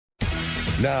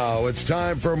Now it's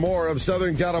time for more of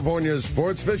Southern California's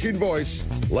sports fishing voice.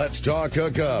 Let's talk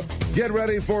Hookup. Get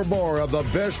ready for more of the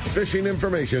best fishing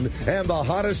information and the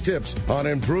hottest tips on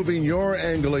improving your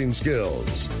angling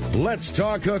skills. Let's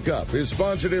Talk Hookup is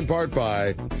sponsored in part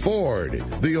by Ford,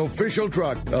 the official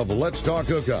truck of Let's Talk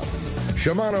Hookup.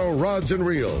 Shimano Rods and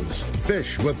Reels.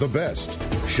 Fish with the best.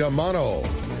 Shimano.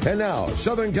 And now,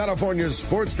 Southern California's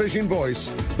sports fishing voice,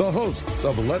 the hosts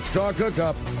of Let's Talk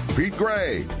Hookup, Pete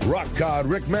Gray, Rock Cod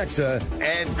Rick Maxa,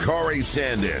 and Corey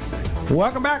Sandin.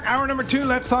 Welcome back. Hour number 2,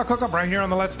 Let's Talk Hookup, right here on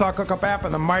the Let's Talk Hookup app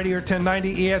and the Mightier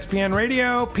 1090 ESPN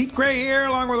Radio. Pete Gray here,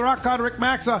 along with Rock Cod Rick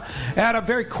Maxa, at a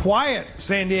very quiet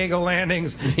San Diego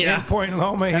landings in Point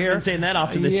Loma here. I've been saying that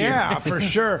often this year. Yeah, for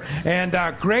sure. And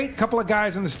great couple of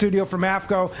guys in the studio from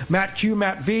AFTCO, Matt Q,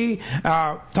 Matt V,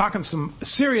 talking some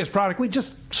serious product. We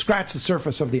just scratched the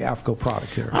surface of the AFTCO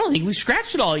product here. I don't think we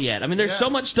scratched it all yet. I mean, there's so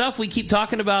much stuff we keep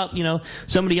talking about. You know,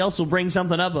 somebody else will bring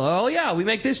something up. Oh, yeah, we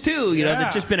make this too. You know,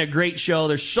 it's just been a great show.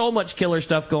 There's so much killer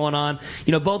stuff going on,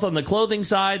 you know, both on the clothing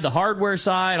side, the hardware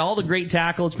side, all the great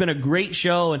tackle. It's been a great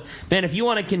show. And, man, if you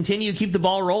want to continue, keep the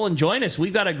ball rolling, join us.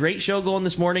 We've got a great show going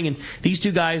this morning, and these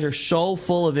two guys are so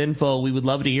full of info. We would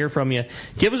love to hear from you.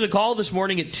 Give us a call this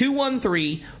morning at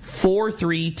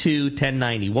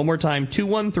 213-432-1090. One more time,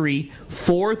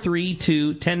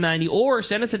 213-432-1090. Or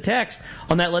send us a text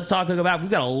on that Let's Talk Hookup app.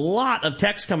 We've got a lot of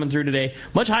texts coming through today.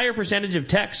 Much higher percentage of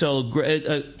text, so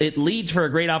it leads for a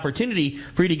great opportunity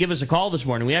for you to give us a call this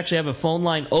morning. We actually have a phone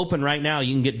line open right now.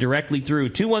 You can get directly through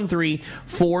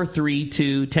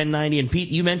 213-432-1090. And Pete,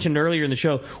 you mentioned earlier in the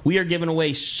show, we are giving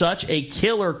away such a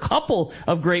killer couple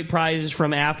of great prizes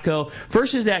from AFTCO.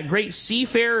 First is that great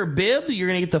Seafarer bib. You're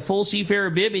going to get the full Seafarer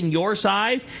bib in your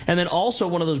size, and then also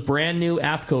one of those brand new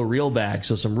AFTCO reel bags.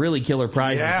 So some really killer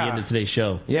prizes at the end of today's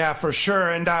show. Yeah, for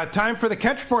sure. And time for the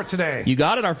catch report today. You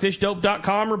got it. Our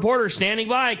fishdope.com reporter standing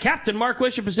by. Captain Mark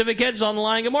Wish of Pacific Edge is on the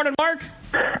line. Good morning, Mark.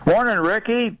 Morning,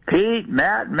 Ricky, Pete,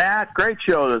 Matt. Great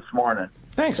show this morning.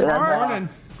 Thanks, Mark. Morning.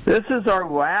 This is our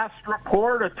last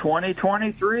report of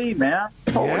 2023, man.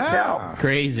 Holy cow.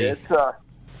 Crazy.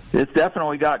 It's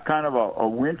definitely got kind of a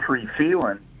wintry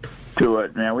feeling to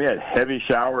it, man. We had heavy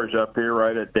showers up here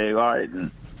right at daylight, and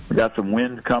we got some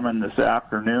wind coming this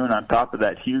afternoon on top of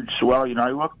that huge swell. You know,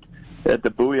 I looked at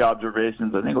the buoy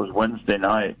observations, I think it was Wednesday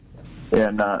night,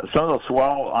 and some of the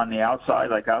swell on the outside,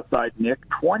 like outside Nick,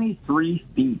 23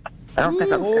 feet. I don't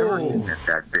think I've ever seen it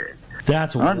that big.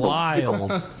 That's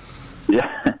wild.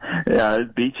 Yeah,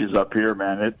 it beaches up here,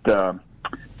 man. It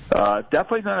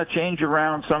definitely going to change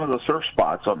around some of the surf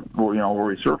spots, where we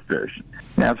surf fish.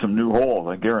 And have some new holes,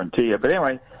 I guarantee you. But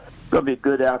anyway, it's going to be a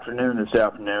good afternoon this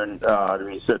afternoon to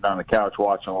be sitting on the couch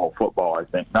watching a little football, I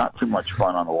think. Not too much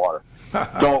fun on the water.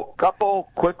 So, a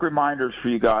couple quick reminders for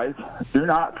you guys. Do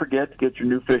not forget to get your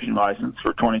new fishing license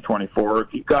for 2024.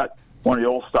 If you've got one of the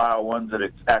old-style ones that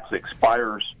actually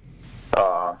expires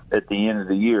at the end of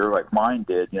the year, like mine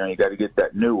did, you got to get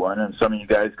that new one. And some of you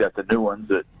guys got the new ones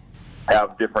that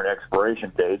have different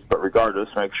expiration dates. But regardless,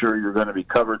 make sure you're going to be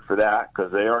covered for that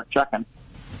because they are checking.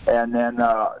 And then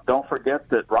don't forget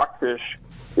that Rockfish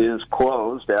is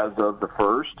closed as of the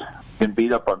 1st. You can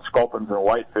beat up on sculpins and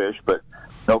whitefish, but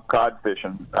no cod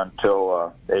fishing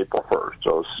until April 1st.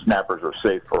 So snappers are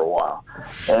safe for a while.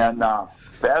 And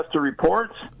as to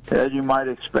reports, as you might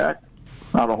expect,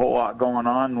 not a whole lot going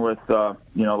on with, the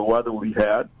weather we've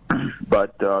had.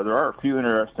 But there are a few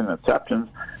interesting exceptions.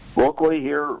 Locally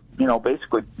here,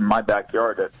 basically in my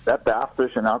backyard, that bass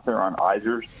fishing out there on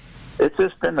Isers, it's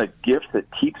just been a gift that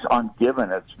keeps on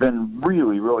giving. It's been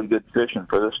really, really good fishing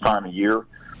for this time of year.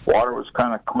 Water was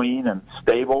kind of clean and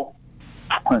stable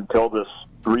until this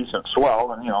recent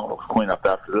swell, and, it'll clean up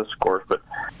after this, of course. But,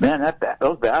 man,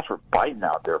 those bass were biting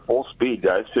out there, full speed.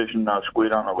 Guys fishing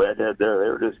squid on the leadhead there, they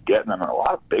were just getting them, and a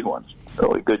lot of big ones.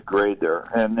 Really good grade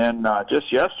there. And then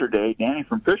just yesterday, Danny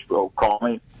from Fishville called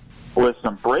me with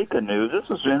some breaking news. This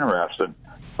is interesting.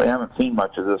 I haven't seen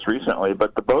much of this recently,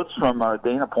 but the boats from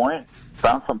Dana Point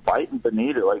found some biting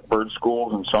bonita, like bird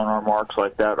schools and sonar marks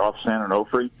like that off San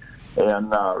Onofre,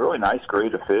 and really nice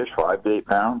grade of fish, 5 to 8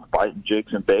 pounds, biting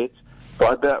jigs and baits. So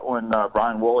I bet when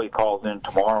Brian Woolley calls in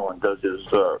tomorrow and does his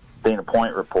Dana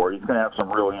Point report, he's going to have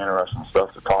some really interesting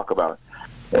stuff to talk about.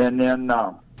 And then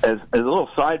as a little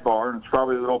sidebar, and it's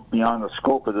probably a little beyond the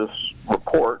scope of this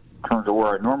report in terms of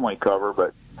where I normally cover,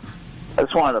 but I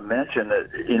just wanted to mention that,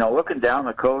 looking down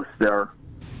the coast there's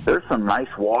some nice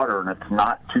water, and it's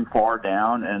not too far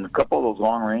down. And a couple of those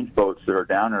long-range boats that are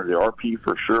down there, the RP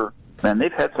for sure, man,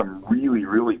 they've had some really,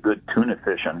 really good tuna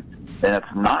fishing and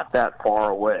it's not that far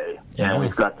away. Yeah. And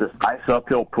we've got this nice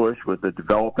uphill push with the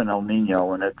developing El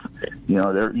Nino, and it's,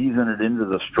 they're easing it into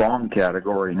the strong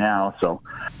category now. So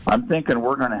I'm thinking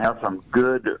we're going to have some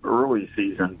good early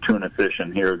season tuna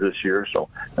fishing here this year. So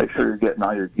make sure you're getting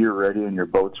all your gear ready and your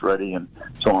boats ready and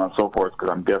so on and so forth, because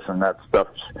I'm guessing that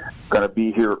stuff's going to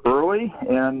be here early.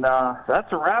 And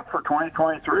that's a wrap for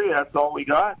 2023. That's all we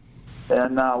got.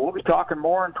 And we'll be talking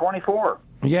more in 24.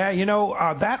 Yeah,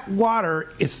 that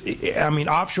water is,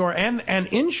 offshore and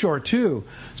inshore too.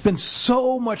 It's been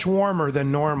so much warmer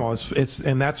than normal.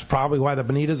 And that's probably why the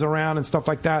bonita's around and stuff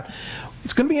like that.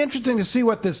 It's going to be interesting to see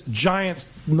what this giant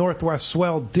northwest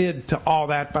swell did to all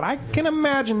that. But I can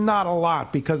imagine not a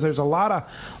lot, because there's a lot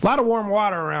of warm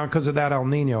water around because of that El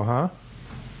Nino, huh?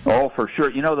 Oh, for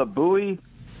sure. The buoy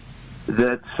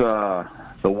that's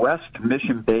the West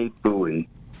Mission Bay buoy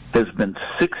has been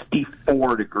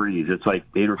 64 degrees. It's like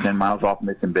 8 or 10 miles off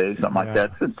Mission Bay, something like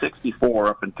that. It's been 64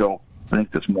 up until, I think,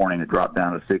 this morning. It dropped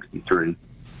down to 63.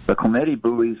 The Clemente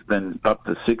buoy's been up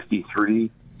to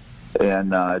 63,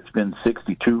 and it's been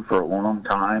 62 for a long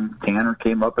time. Tanner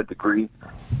came up a degree.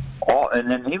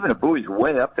 And then even the buoys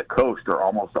way up the coast are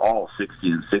almost all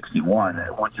 60 and 61,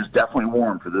 which is definitely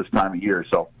warm for this time of year.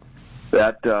 So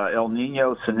that El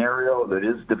Nino scenario that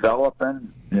is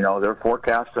developing, they're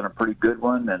forecasting a pretty good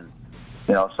one. And,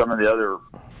 some of the other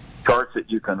charts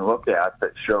that you can look at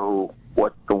that show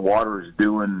what the water is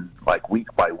doing, like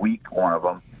week by week, one of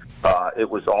them, it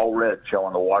was all red,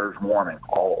 showing the water's warming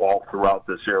all throughout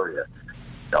this area,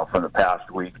 from the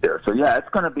past week there. So, yeah, it's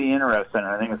going to be interesting.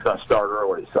 I think it's going to start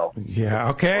early. So yeah,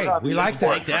 okay. We like that.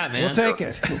 We'll take that, man. We'll take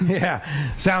it. Yeah,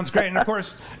 sounds great. And, of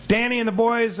course, Danny and the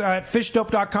boys at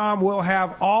fishdope.com will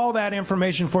have all that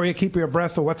information for you. Keep you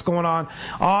abreast of what's going on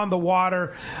the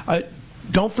water.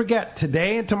 Don't forget,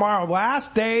 today and tomorrow,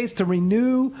 last days to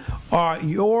renew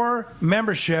your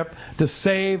membership to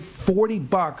save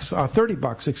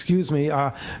 $30, excuse me.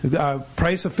 The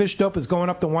price of Fish Dope is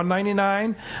going up to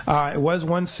 $199. It was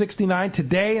 $169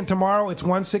 today, and tomorrow it's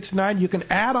 $169. You can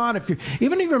add on,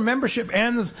 even if your membership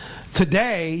ends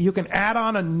today, you can add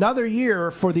on another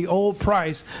year for the old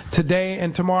price today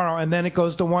and tomorrow, and then it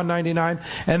goes to $199.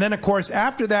 And then, of course,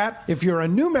 after that, if you're a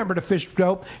new member to Fish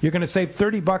Dope, you're going to save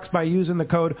 $30 by using the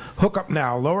code Hookup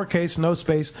Now, lowercase, no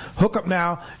space, Hookup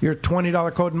Now, your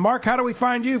 $20 code. And Mark, how do we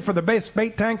find you for the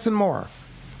bait tanks and more?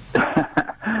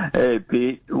 Hey,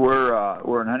 Pete,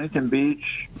 we're in Huntington Beach.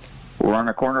 We're on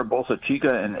the corner of Bolsa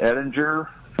Chica and Edinger.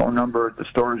 Phone number at the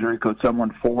store is area code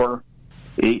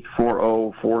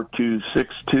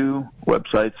 714-840-4262.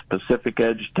 Website's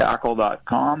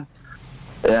PacificEdgeTackle.com.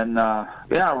 And,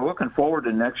 we're looking forward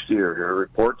to next year. The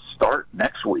reports start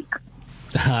next week.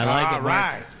 I like it. All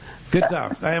right. Good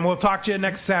stuff. And we'll talk to you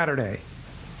next Saturday.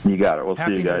 You got it. We'll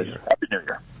see you guys. New Year. Happy New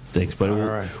Year. Thanks, buddy. All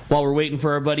right. While we're waiting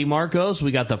for our buddy Marcos,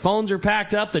 we got the phones are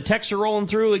packed up. The texts are rolling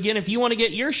through. Again, if you want to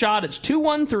get your shot, it's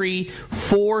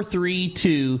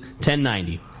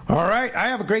 213-432-1090. All right.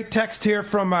 I have a great text here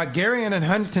from Gary in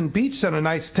Huntington Beach. Sent a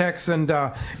nice text, and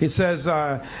it says,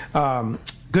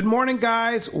 good morning,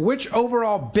 guys. Which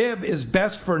overall bib is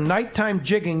best for nighttime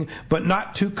jigging but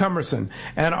not too cumbersome?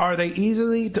 And are they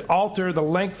easily to alter the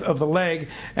length of the leg?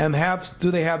 And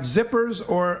do they have zippers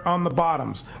or on the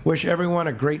bottoms? Wish everyone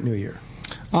a great New Year.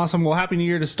 Awesome. Well, Happy New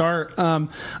Year to start. I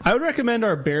would recommend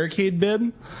our Barricade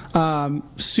bib.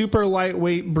 Super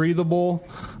lightweight, breathable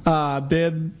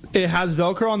bib. It has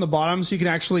Velcro on the bottom, so you can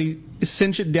actually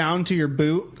cinch it down to your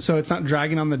boot so it's not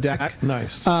dragging on the deck.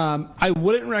 Nice. I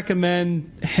wouldn't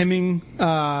recommend hemming,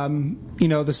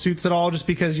 the suits at all, just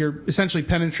because you're essentially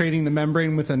penetrating the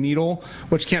membrane with a needle,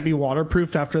 which can't be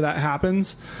waterproofed after that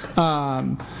happens.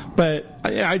 But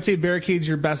I'd say Barricade's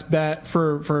your best bet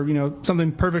for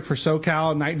something perfect for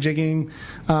SoCal, night jigging,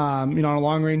 on a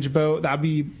long range boat. That'd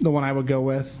be the one I would go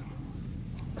with.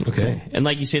 Okay. And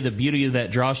like you say, the beauty of that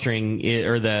drawstring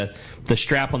or the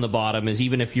strap on the bottom is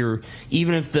even if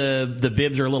the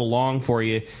bibs are a little long for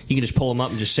you, you can just pull them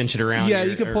up and just cinch it around. Yeah,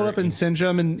 you can pull it up and cinch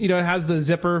them, and it has the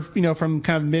zipper, from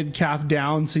kind of mid calf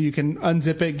down, so you can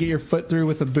unzip it, get your foot through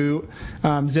with a boot,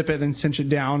 zip it, then cinch it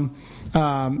down.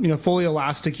 Fully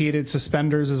elasticated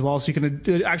suspenders as well, so you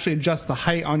can actually adjust the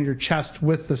height on your chest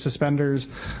with the suspenders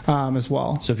as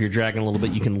well. So if you're dragging a little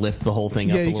bit, you can lift the whole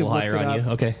thing up a little higher on you.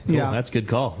 Okay, cool. Yeah. That's a good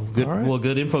call. Well, good. All right. Well,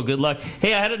 good info. Good luck.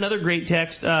 Hey, I had another great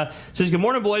text. Says, good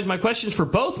morning, boys. My question's for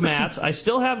both Matts. I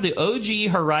still have the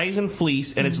OG Horizon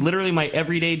fleece, and it's literally my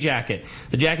everyday jacket.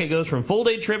 The jacket goes from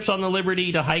full-day trips on the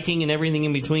Liberty to hiking and everything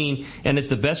in between, and it's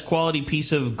the best quality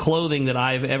piece of clothing that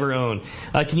I've ever owned.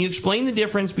 Can you explain the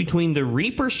difference between the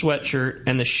Reaper sweatshirt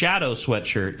and the Shadow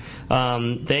sweatshirt?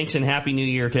 Thanks, and Happy New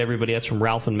Year to everybody. That's from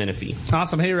Ralph and Menifee.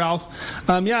 Awesome. Hey, Ralph.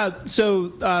 So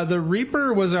the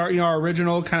Reaper was our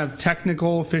original kind of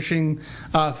technical fishing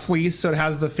fleece. So it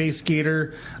has the face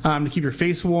gaiter to keep your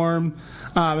face warm.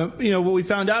 What we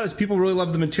found out is people really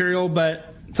love the material,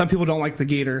 but some people don't like the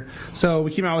gaiter. So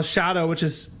we came out with Shadow, which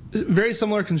is very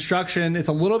similar construction. It's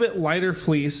a little bit lighter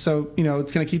fleece, so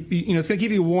it's going to keep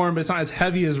you warm, but it's not as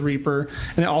heavy as Reaper,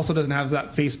 and it also doesn't have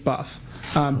that face buff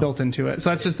built into it. So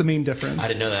that's just the main difference. I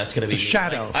didn't know that's going to be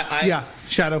Shadow.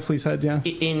 Shadow fleece head. Yeah.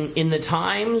 In the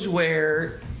times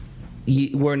when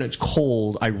it's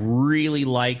cold, I really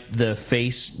like the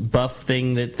face buff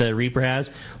thing that the Reaper has,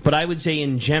 but I would say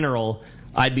in general,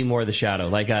 I'd be more the Shadow.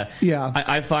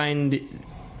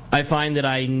 I find that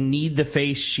I need the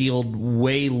face shield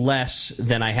way less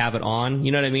than I have it on.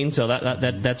 You know what I mean? So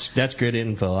that's good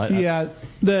info.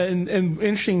 The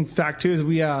interesting fact too is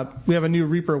we have a new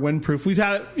Reaper windproof. We've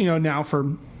had it now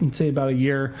for I'd say about a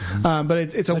year, but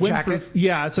it's a windproof.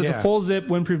 Jacket? It's a full zip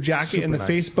windproof jacket, Super and the nice.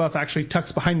 face buff actually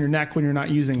tucks behind your neck when you're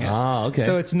not using it. Oh, okay.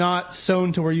 So it's not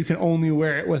sewn to where you can only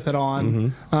wear it with it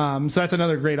on. So that's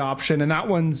another great option, and that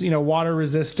one's water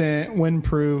resistant,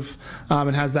 windproof,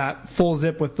 and has that full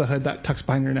zip with the hood that tucks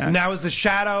behind your neck. Now, is the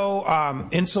Shadow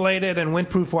insulated and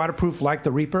windproof, waterproof like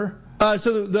the Reaper?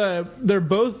 So they're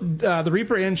both the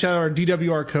Reaper and Shadow are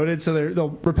DWR coated, so they'll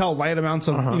repel light amounts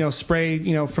of spray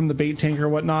from the bait tank or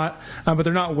whatnot, but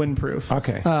they're not windproof.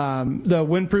 Okay. The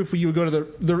windproof, you would go to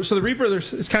the Reaper.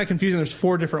 It's kind of confusing. There's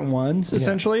 4 different ones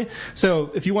essentially. So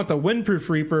if you want the windproof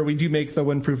Reaper, we do make the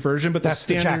windproof version, but that's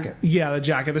the standard, the jacket. Yeah, the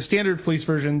jacket. The standard fleece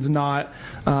version's not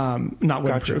windproof.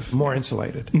 Gotcha. More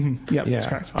insulated. Yep, that's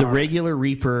correct. The regular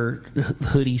Reaper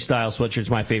hoodie style sweatshirt's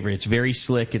my favorite. It's very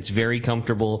slick. It's very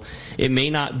comfortable. It may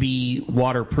not be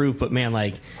waterproof, but man,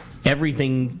 like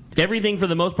everything for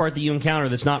the most part that you encounter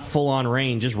that's not full on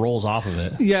rain just rolls off of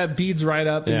it. Yeah, it beads right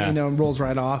up and rolls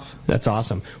right off. That's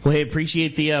awesome. Well, hey,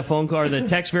 appreciate the phone call or the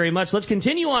text very much. Let's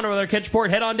continue on with our catch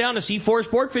report. Head on down to C4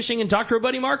 Sport Fishing and talk to our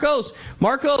buddy Marcos.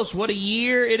 Marcos, what a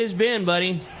year it has been,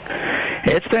 buddy.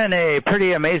 It's been a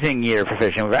pretty amazing year for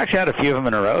fishing. We've actually had a few of them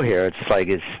in a row here.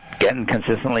 It's getting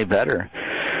consistently better.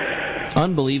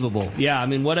 Unbelievable. Yeah, I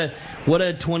mean, what a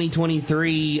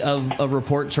 2023 of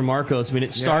reports from Marcos. I mean,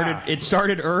 it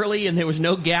started early and there was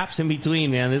no gaps in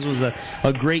between, man. This was a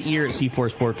great year at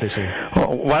C4 Sport Fishing.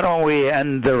 Well, why don't we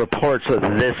end the reports with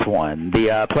this one?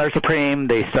 The Polaris Supreme,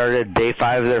 they started day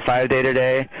 5 of their 5-day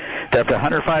today. They're up to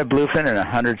 105 bluefin and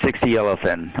 160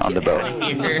 yellowfin on the boat.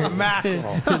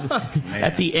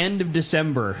 At the end of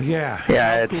December. Yeah.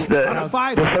 Yeah, it's the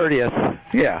 30th.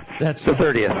 Yeah, that's the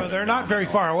 30th. So they're not very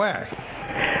far away.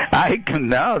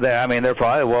 They're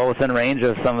probably well within range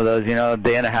of some of those,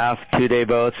 day and a half, 2-day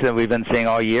boats that we've been seeing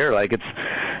all year. Like it's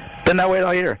been that way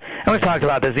all year. And we've talked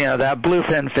about this, that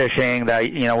bluefin fishing,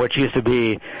 that which used to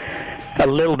be a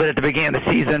little bit at the beginning of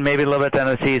the season, maybe a little bit at the end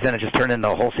of the season. It just turned into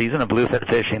a whole season of bluefin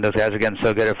fishing. Those guys are getting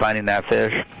so good at finding that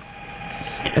fish.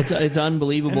 It's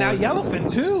unbelievable. And now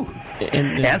yellowfin too.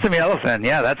 And some yellowfin,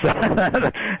 yeah, that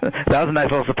was a nice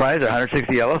little surprise.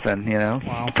 160 yellowfin,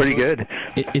 Wow. Pretty good.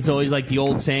 It's always like the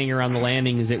old saying around the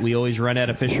landing is that we always run out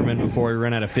of fishermen before we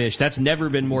run out of fish. That's never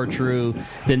been more true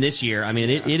than this year. I mean,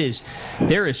 it is.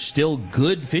 There is still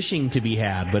good fishing to be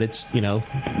had, but it's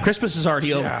Christmas is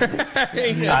already over.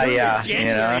 Yeah.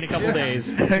 January in a couple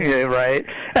days. Yeah, right.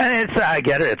 And I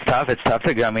get it. It's tough. It's tough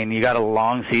to go. I mean, you got a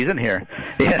long season here.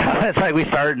 It's like we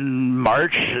start in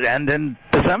March, end in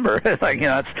December. It's like,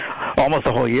 it's almost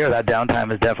a whole year. That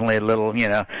downtime is definitely a little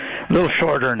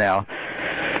shorter now.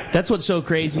 That's what's so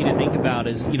crazy to think about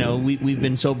is, we've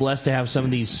been so blessed to have some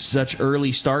of these such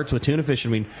early starts with tuna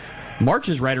fishing. I mean, March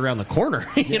is right around the corner.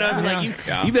 You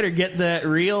better get the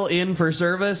reel in for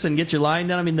service and get your line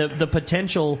done. I mean, the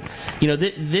potential,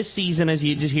 this season, as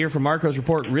you just hear from Marco's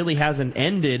report, really hasn't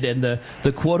ended, and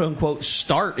the quote-unquote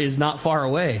start is not far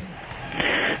away.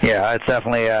 Yeah, it's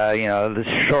definitely,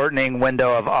 the shortening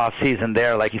window of off-season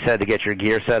there, like you said, to get your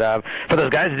gear set up. For those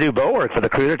guys to do boat work, for the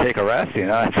crew to take a rest,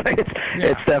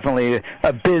 it's definitely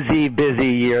a busy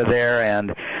year there.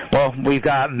 And, well, we've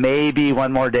got maybe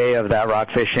one more day of that rock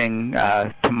fishing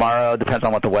tomorrow. Depends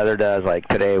on what the weather does. Like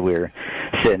today, we're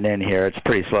sitting in here. It's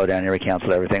pretty slow down here. We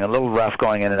canceled everything. A little rough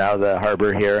going in and out of the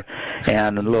harbor here,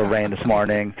 and a little rain this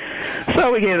morning.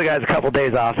 So we gave the guys a couple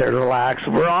days off there to relax.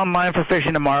 We're online for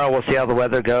fishing tomorrow. We'll see how the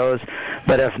weather it goes.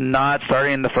 But if not,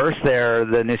 starting the 1st there,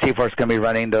 the new Seaforth's going to be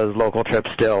running those local trips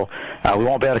still. We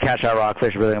won't be able to catch that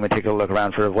rockfish, but we're going to take a look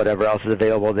around for whatever else is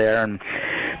available there. And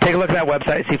take a look at that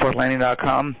website,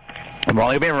 seaforthlanding.com. And we're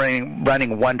only going to be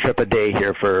running one trip a day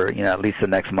here for, at least the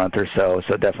next month or so.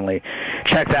 So definitely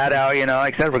check that out.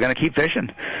 Like I said, we're going to keep fishing.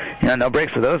 No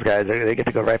breaks for those guys. They get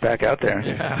to go right back out there.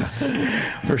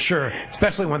 Yeah, for sure.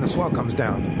 Especially when the swell comes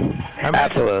down.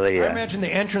 Absolutely, yeah. I imagine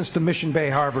the entrance to Mission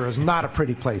Bay Harbor is not a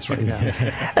pretty place right now.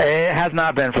 It has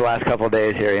not been for the last couple of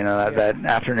days here. That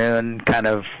afternoon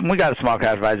we got a small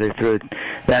crash advisory through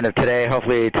the end of today,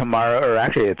 hopefully tomorrow, or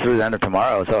actually it's through the end of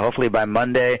tomorrow. So hopefully by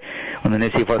Monday, when the new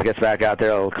Seaforth gets back out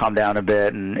there, it'll calm down a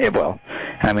bit, and it will.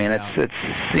 It's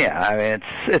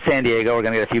San Diego. We're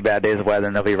going to get a few bad days of weather,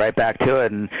 and they'll be right back to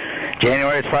it. And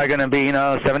January is probably going to be,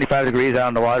 75 degrees out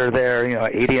on the water there,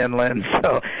 80 inland.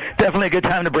 So definitely a good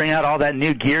time to bring out all that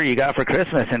new gear you got for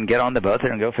Christmas and get on the boat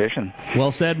there and go fishing.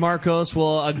 Well said, Marcos.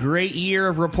 Well, a great year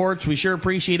of reports. We sure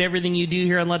appreciate everything you do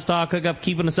here on Let's Talk Hookup,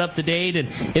 keeping us up to date. And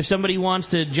if somebody wants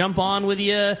to jump on with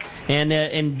you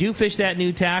and do fish that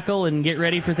new tackle and get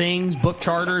ready for things, book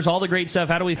charters, all the great stuff,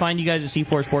 how do we find you guys at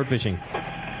Seaforth Sport Fishing?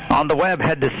 On the web,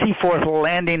 head to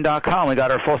seaforthlanding.com. We got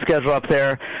our full schedule up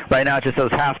there. Right now, it's just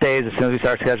those half days. As soon as we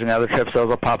start scheduling other trips, those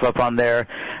will pop up on there.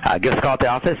 Give us a call at the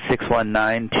office,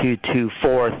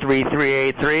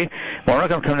 619-224-3383. Well, we're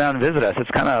going to come down and visit us.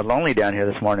 It's kind of lonely down here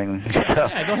this morning. So,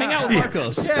 yeah, go hang out with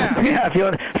Marcos. Yeah, if you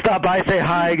want to stop by, say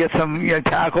hi, get some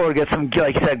tackle, or get some,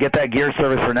 like you said, get that gear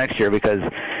service for next year, because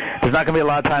there's not going to be a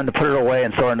lot of time to put it away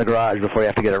and store it in the garage before you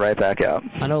have to get it right back out.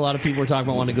 I know a lot of people are talking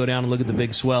about wanting to go down and look at the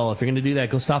big swell. If you're going to do that,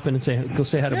 go stop in and say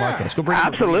hi to Marcos. Go bring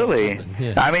Absolutely.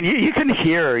 Yeah. I mean, you can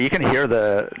hear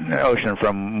the ocean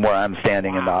from where I'm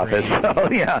standing in the office. So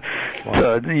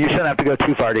so you shouldn't have to go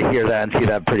too far to hear that and see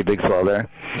that pretty big swell there.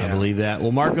 I believe that.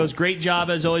 Well, Marcos, great job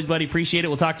as always, buddy. Appreciate it.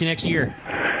 We'll talk to you next year.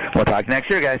 We'll talk next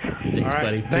year, guys. Thanks,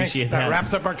 buddy. Appreciate that. That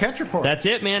wraps up our catch report. That's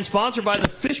it, man. Sponsored by the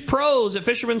Fish Pros at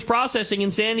Fisherman's Processing in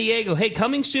San Diego. Hey,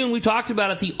 coming soon, we talked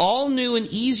about it, the all-new and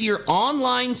easier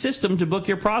online system to book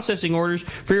your processing orders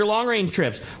for your long-range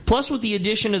trips. Plus, with the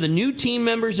addition of the new team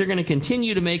members, they're going to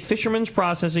continue to make Fisherman's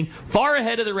Processing far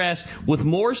ahead of the rest with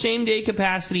more same-day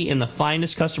capacity and the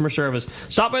finest customer service.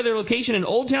 Stop by their location in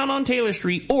Old Town on Taylor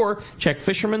Street or check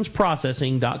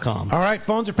fishermansprocessing.com. All right,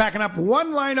 phones are packing up.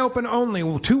 One line open only.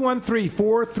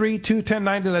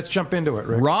 213-432-1090. Let's jump into it,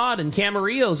 Rick. Rod and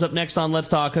Camarillo's up next on Let's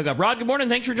Talk Hookup. Rod, good morning.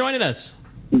 Thanks for joining us.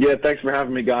 Yeah, thanks for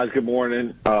having me, guys. Good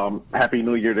morning. Happy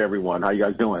New Year to everyone. How you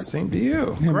guys doing? Same to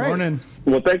you. Good morning.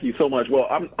 Well, thank you so much. Well,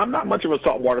 I'm not much of a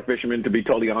saltwater fisherman, to be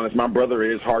totally honest. My brother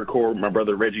is hardcore. My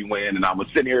brother, Reggie Wynn, and I was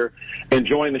sitting here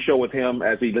enjoying the show with him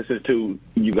as he listens to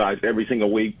you guys every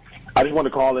single week. I just want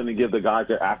to call in and give the guys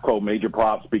at AFTCO major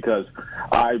props, because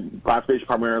I fish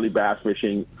primarily bass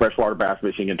fishing, freshwater bass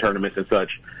fishing in tournaments and such,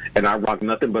 and I rock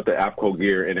nothing but the AFTCO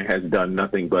gear, and it has done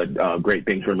nothing but great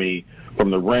things for me,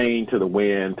 from the rain to the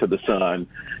wind to the sun.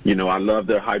 I love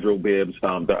the hydro bibs,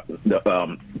 the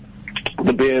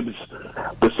bibs,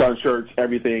 the sun shirts,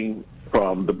 everything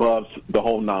from the bubs, the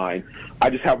whole nine. I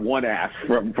just have one ask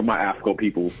from my AFTCO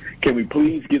people. Can we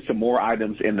please get some more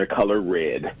items in the color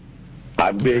red?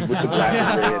 I'm big with the black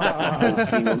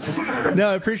and red. No,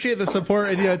 I appreciate the support.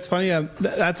 And, it's funny.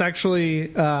 That's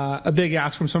actually a big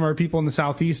ask from some of our people in the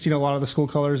Southeast. A lot of the school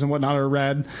colors and whatnot are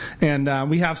red. And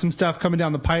we have some stuff coming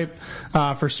down the pipe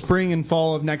for spring and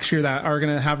fall of next year that are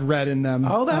going to have red in them.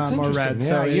 Oh, that's interesting. Red. Yeah,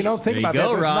 so you don't think about that.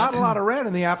 There's not a lot of red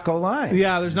in the AFTCO line.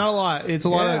 Yeah, there's not a lot. It's a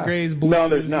lot of grays, blues, no,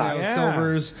 there's not.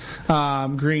 Silvers,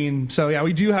 green. So, yeah,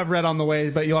 we do have red on the way,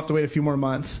 but you'll have to wait a few more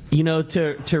months.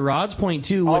 To Rod's point,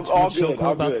 too, what's so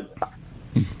cool about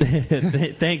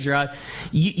Thanks, Rod.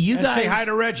 You guys say hi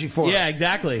to Reggie for us. Yeah,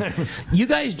 exactly. You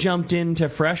guys jumped into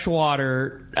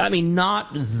freshwater, not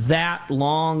that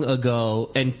long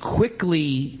ago, and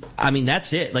quickly,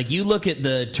 that's it. Like, you look at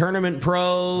the tournament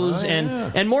pros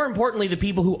and more importantly, the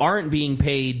people who aren't being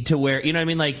paid to wear,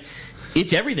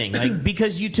 it's everything.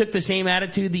 Because you took the same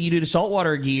attitude that you do to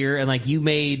saltwater gear, and you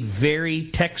made very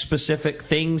tech-specific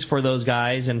things for those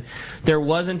guys, and there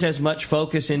wasn't as much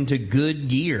focus into good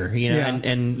gear,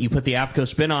 and you put the AFTCO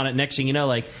spin on it. Next thing you know,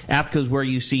 AFTCO's where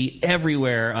you see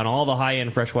everywhere on all the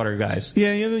high-end freshwater guys.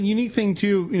 Yeah, the unique thing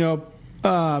too,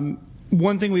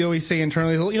 one thing we always say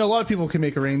internally is, a lot of people can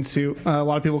make a rain suit, a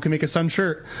lot of people can make a sun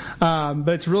shirt, but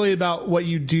it's really about what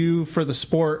you do for the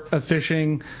sport of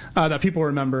fishing that people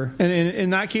remember. And in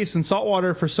that case, in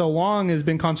saltwater for so long has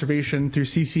been conservation through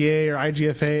CCA or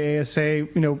IGFA, ASA.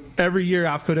 Every year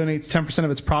AFTCO donates 10%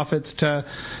 of its profits to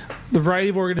the variety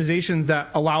of organizations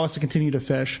that allow us to continue to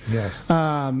fish. Yes.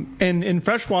 And in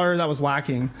freshwater, that was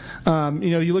lacking.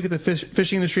 You look at the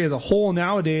fishing industry as a whole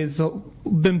nowadays, it's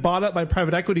been bought up by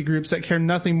private equity groups that care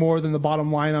nothing more than the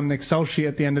bottom line on an Excel sheet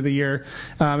at the end of the year,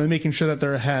 and making sure that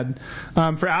they're ahead.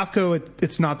 For AFTCO,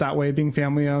 it's not that way, being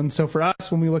family owned. So for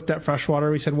us, when we looked at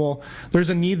freshwater, we said, well, there's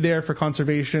a need there for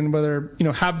conservation, whether,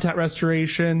 habitat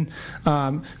restoration,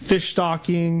 fish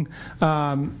stocking,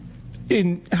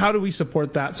 in how do we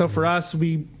support that? So for us,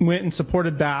 we went and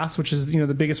supported Bass, which is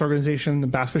the biggest organization in the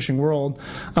bass fishing world,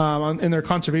 in their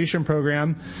conservation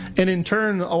program, and in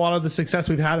turn, a lot of the success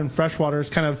we've had in freshwater is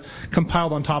kind of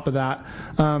compiled on top of that.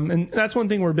 And that's one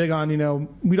thing we're big on.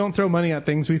 We don't throw money at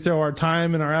things; we throw our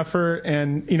time and our effort,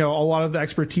 and a lot of the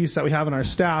expertise that we have in our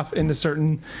staff into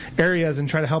certain areas, and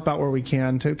try to help out where we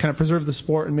can to kind of preserve the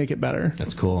sport and make it better.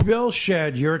 That's cool. Bill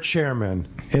Shedd, your chairman,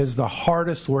 is the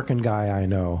hardest working guy I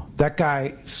know. That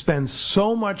guy spends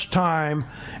so much time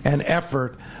and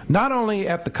effort, not only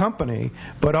at the company,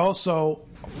 but also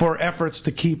for efforts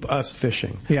to keep us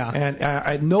fishing. Yeah.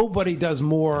 And nobody does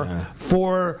more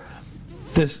for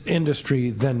this industry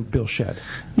than Bill Shedd.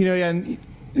 And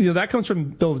that comes from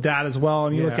Bill's dad as well.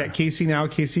 And you look at Casey now.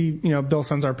 Casey, Bill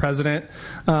Son's our president.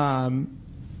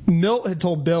 Milt had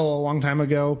told Bill a long time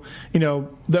ago,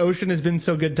 the ocean has been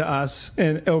so good to us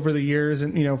and over the years,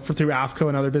 and through AFTCO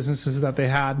and other businesses that they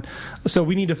had. So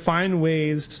we need to find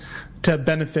ways to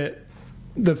benefit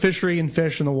the fishery and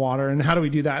fish in the water. And how do we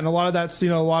do that? And a lot of that's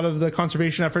a lot of the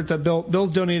conservation efforts that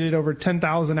Bill's donated over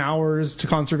 10,000 hours to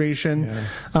conservation.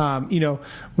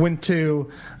 Went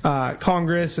to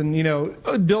Congress,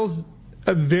 and Bill's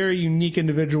a very unique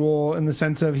individual in the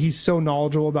sense of he's so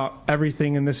knowledgeable about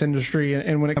everything in this industry,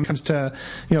 and when it comes to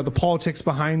the politics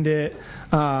behind it,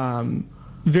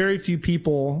 very few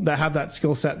people that have that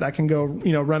skill set that can go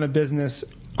run a business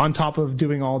on top of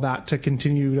doing all that to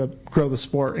continue to grow the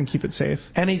sport and keep it safe.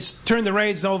 And he's turned the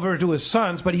reins over to his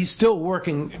sons, but he's still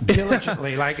working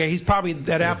diligently. Like he's probably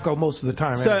at AFTCO most of the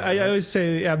time. So anyway. I always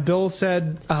say, Bill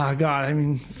said,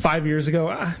 5 years ago,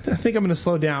 I think I'm going to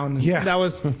slow down. Yeah. That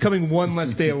was coming one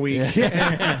less day a week.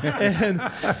 and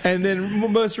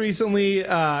then most recently,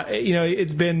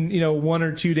 it's been 1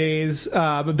 or 2 days,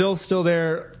 but Bill's still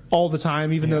there all the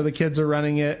time, even though the kids are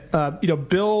running it.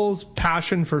 Bill's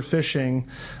passion for fishing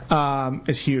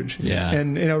is huge. Yeah.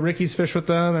 And Ricky's fished with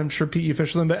them. I'm sure Pete, you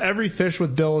fished with them. But every fish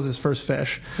with Bill is his first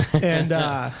fish. And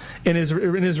in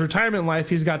his retirement life,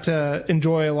 he's got to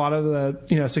enjoy a lot of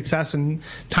the success and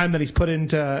time that he's put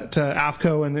into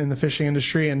AFTCO and in the fishing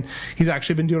industry. And he's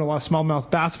actually been doing a lot of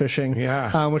smallmouth bass fishing,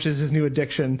 which is his new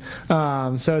addiction.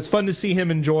 So it's fun to see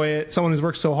him enjoy it. Someone who's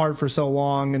worked so hard for so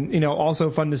long, and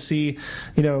also fun to see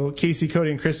Casey,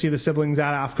 Cody, and Christy, the siblings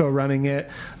at AFTCO, running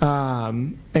it,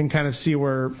 and kind of see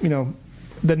where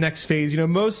the next phase. You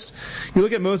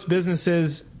look at most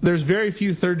businesses, there's very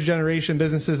few third generation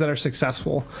businesses that are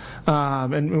successful,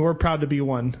 and we're proud to be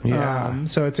one.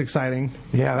 So it's exciting.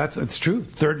 Yeah, it's true.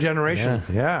 Third generation.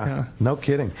 Yeah. No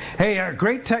kidding. Hey,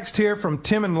 great text here from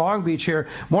Tim in Long Beach here.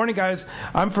 Morning, guys.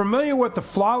 I'm familiar with the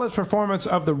flawless performance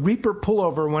of the Reaper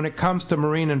pullover when it comes to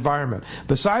marine environment.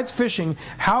 Besides fishing,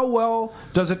 how well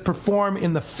does it perform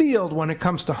in the field when it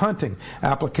comes to hunting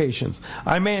applications?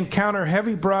 I may encounter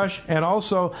heavy brush and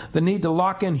also the need to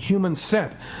lock in human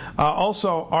scent.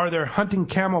 Also, are there hunting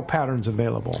camo patterns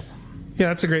available? Yeah,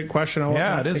 that's a great question.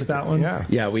 I'll take that one.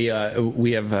 Yeah, we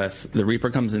have the Reaper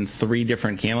comes in 3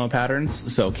 different camo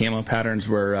patterns. So camo patterns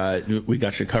we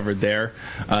got you covered there.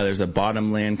 There's a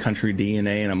bottomland country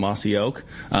DNA and a mossy oak.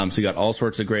 So you got all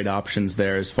sorts of great options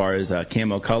there as far as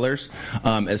camo colors.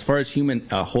 As far as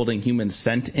holding human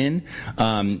scent in,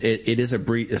 it is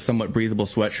a somewhat breathable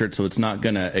sweatshirt, so it's not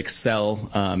going to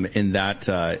excel in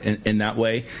that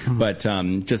way. But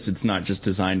it's not just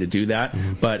designed to do that.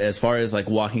 But as far as like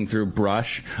walking through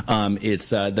brush, it's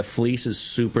the fleece is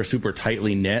super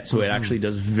tightly knit, so it actually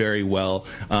does very well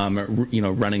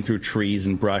running through trees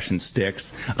and brush and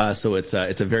sticks. So it's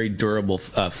a very durable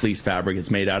fleece fabric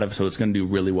it's made out of, so it's going to do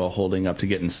really well holding up to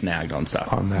getting snagged on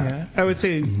stuff. On that. Yeah. I would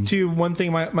say too, one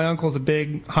thing, my uncle's a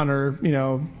big hunter,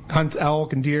 hunts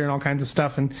elk and deer and all kinds of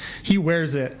stuff, and he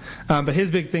wears it. But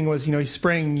his big thing was, he's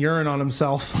spraying urine on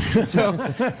himself.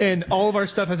 And all of our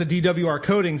stuff has a DWR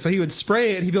coating, so he would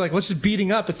spray it, he'd be like, let's just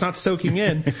beating up, it's not soaking soaking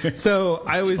in. So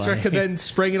I always recommend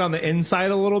spraying it on the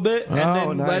inside a little bit and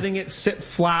then letting it sit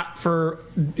flat for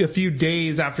a few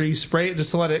days after you spray it,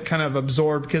 just to let it kind of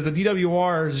absorb, because the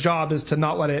DWR's job is to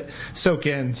not let it soak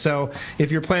in. So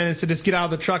if your plan is to just get out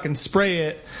of the truck and spray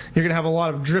it, you're going to have a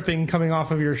lot of dripping coming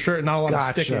off of your shirt and not a lot of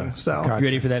sticking. So You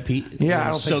ready for that, Pete? Yeah, I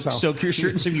don't think so. Soak your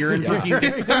shirt in some urine for a few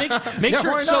days. Make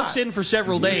sure it soaks in for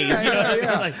several days.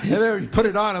 And then put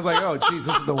it on. I was like, oh, geez,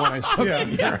 this is the one I soaked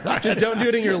in. Just don't do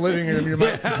it in your living room. Your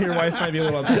wife might be a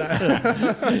little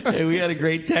upset. Hey, we had a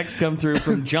great text come through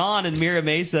from John in Mira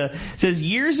Mesa. Says,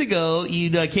 years ago,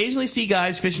 you'd occasionally see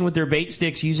guys fishing with their bait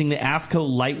sticks using the AFTCO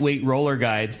lightweight roller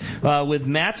guides. With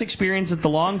Matt's experience at the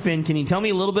Longfin, can you tell me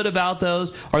a little bit about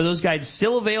those? Are those guides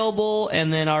still available?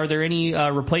 And then are there any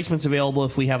replacements available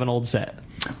if we have an old set?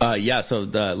 So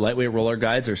the lightweight roller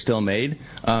guides are still made.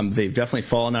 They've definitely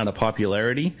fallen out of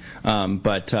popularity,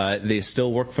 but they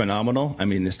still work phenomenal. I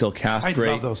mean, they still cast great.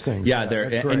 I love those things. Yeah,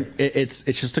 it's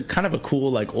just a kind of a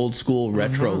cool, like, old school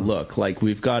retro look. Like,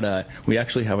 we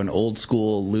actually have an old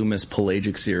school Loomis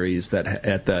Pelagic series that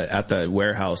at the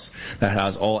warehouse that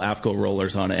has all AFTCO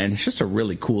rollers on it, and it's just a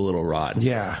really cool little rod.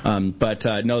 Yeah.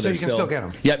 No, so you can still get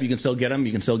them. Yep, you can still get them.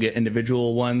 You can still get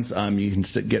individual ones. You can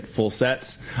get full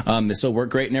sets. They still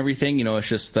work great and everything. It's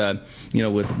just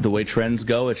with the way trends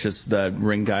go, it's just the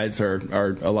ring guides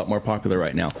are a lot more popular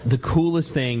right now. The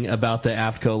coolest thing about the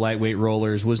AFTCO lightweight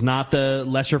rollers was not the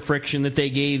lesser friction that they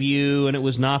gave you, and it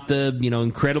was not the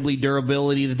incredibly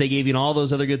durability that they gave you, and all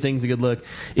those other good things, the good look.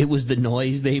 It was the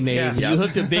noise they made. Yes. You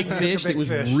hooked a big fish that was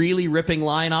really ripping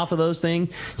line off of those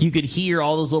things. You could hear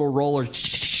all those little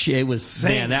rollers. It was,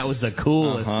 man, that was the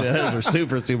coolest. Those were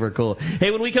super, super cool.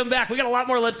 Hey, when we come back, we got a lot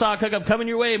more Let's Talk Hookup coming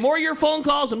your way. More of your phone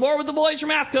calls and more with the boys from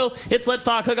AFTCO. It's Let's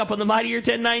Talk Hookup on the Mightier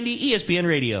 1090 ESPN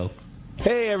Radio.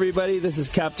 Hey everybody, this is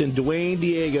Captain Dwayne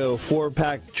Diego,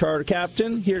 4-pack charter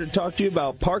captain, here to talk to you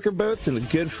about Parker boats and the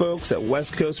good folks at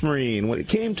West Coast Marine. When it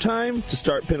came time to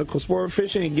start pinnacle sport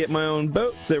fishing and get my own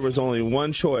boat, there was only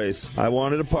one choice. I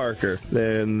wanted a Parker.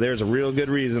 Then there's a real good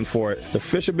reason for it. The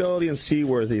fishability and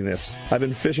seaworthiness. I've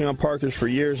been fishing on Parkers for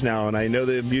years now, and I know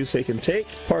the abuse they can take.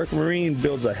 Parker Marine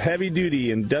builds a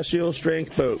heavy-duty,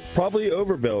 industrial-strength boat, probably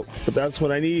overbuilt, but that's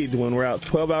what I need when we're out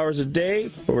 12 hours a day,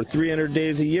 over 300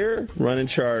 days a year, running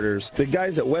charters. The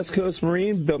guys at West Coast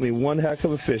Marine built me one heck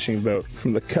of a fishing boat.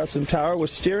 From the custom tower with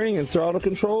steering and throttle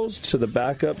controls to the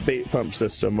backup bait pump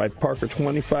system, my Parker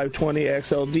 2520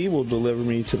 XLD will deliver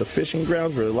me to the fishing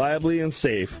grounds reliably and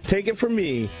safe. Take it from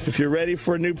me. If you're ready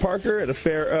for a new Parker at a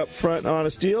fair, upfront,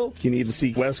 honest deal, you need to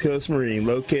see West Coast Marine,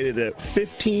 located at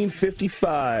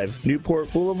 1555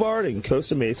 Newport Boulevard in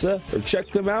Costa Mesa, or check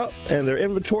them out and their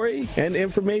inventory and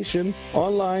information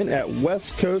online at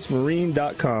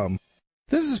westcoastmarine.com.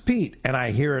 This is Pete, and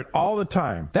I hear it all the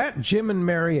time. That Jim and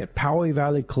Mary at Poway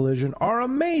Valley Collision are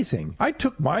amazing. I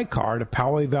took my car to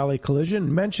Poway Valley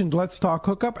Collision, mentioned Let's Talk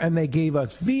Hookup, and they gave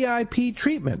us VIP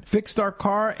treatment, fixed our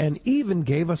car, and even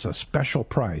gave us a special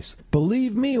price.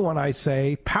 Believe me when I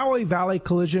say Poway Valley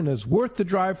Collision is worth the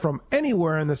drive from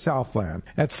anywhere in the Southland.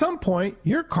 At some point,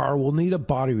 your car will need a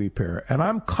body repair, and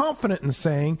I'm confident in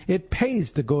saying it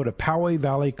pays to go to Poway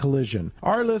Valley Collision.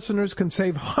 Our listeners can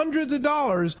save hundreds of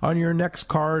dollars on your next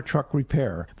car or truck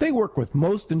repair. They work with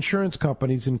most insurance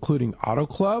companies, including Auto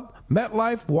Club,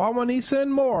 MetLife, Wawanesa,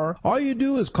 and more. All you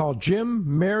do is call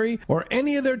Jim, Mary, or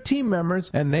any of their team members,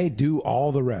 and they do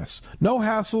all the rest. No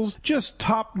hassles, just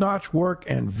top-notch work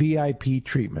and VIP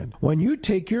treatment. When you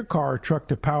take your car or truck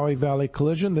to Poway Valley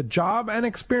Collision, the job and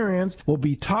experience will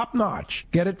be top-notch.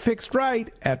 Get it fixed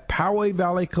right at Poway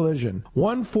Valley Collision,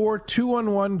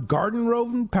 14211 Garden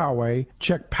Road in Poway.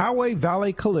 Check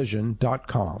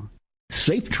PowayValleyCollision.com.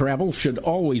 Safe travel should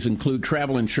always include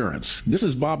travel insurance. This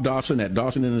is Bob Dawson at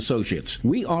Dawson & Associates.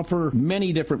 We offer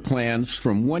many different plans,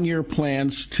 from one-year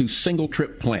plans to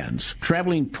single-trip plans.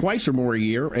 Traveling twice or more a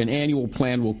year, an annual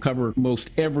plan will cover most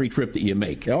every trip that you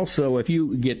make. Also, if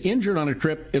you get injured on a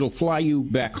trip, it'll fly you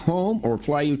back home or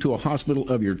fly you to a hospital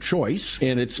of your choice,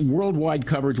 and it's worldwide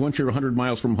coverage once you're 100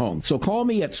 miles from home. So call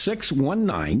me at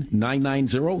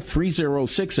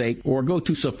 619-990-3068 or go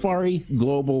to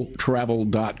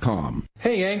safariglobaltravel.com.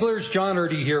 Hey anglers, John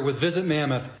Erdy here with Visit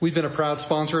Mammoth. We've been a proud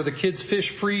sponsor of the Kids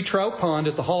Fish Free Trout Pond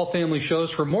at the Hall Family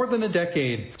Shows for more than a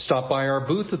decade. Stop by our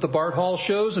booth at the Bart Hall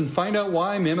Shows and find out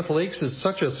why Mammoth Lakes is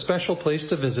such a special place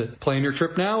to visit. Plan your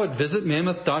trip now at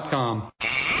visitmammoth.com.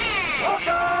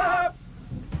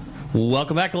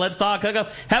 Welcome back to Let's Talk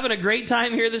Hookup. Having a great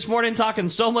time here this morning, talking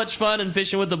so much fun and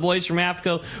fishing with the boys from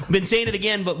AFTCO. We've been saying it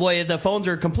again, but boy, the phones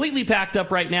are completely packed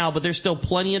up right now, but there's still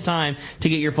plenty of time to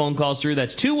get your phone calls through.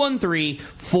 That's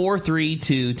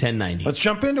 213-432-1090. Let's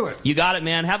jump into it. You got it,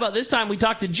 man. How about this time we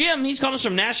talked to Jim? He's calling us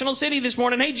from National City this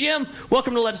morning. Hey, Jim,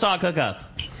 welcome to Let's Talk Hookup.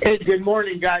 Hey, good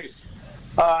morning, guys.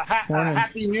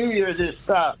 Happy New Year this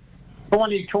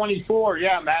 2024.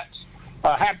 Yeah, Matt.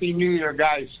 Happy New Year,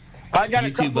 guys. I got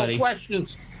a couple of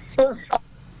questions. First,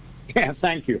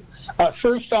 thank you.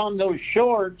 First on those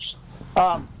shorts,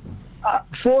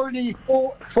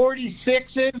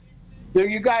 46s. Do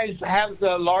you guys have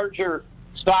the larger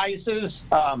sizes?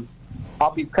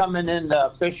 I'll be coming in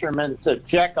the fishermen to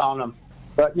check on them.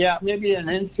 But yeah, maybe an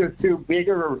inch or two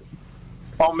bigger,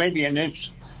 or maybe an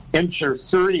inch or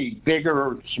three bigger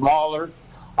or smaller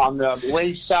on the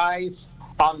waist size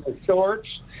on the shorts.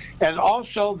 And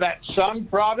also that sun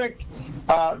product,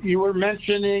 you were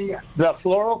mentioning the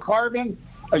fluorocarbon.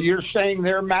 You're saying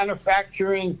they're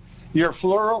manufacturing your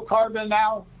fluorocarbon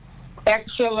now?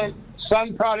 Excellent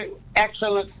sun product,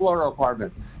 excellent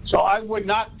fluorocarbon. So I would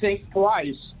not think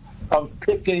twice of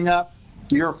picking up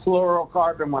your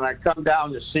fluorocarbon when I come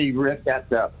down to see Rick at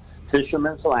the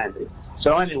Fisherman's Landing.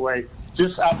 So anyway,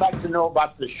 I'd like to know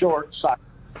about the short side.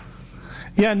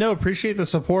 Yeah, no, appreciate the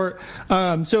support.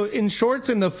 So in shorts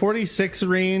in the 46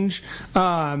 range,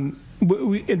 in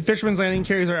Fisherman's Landing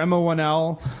carries our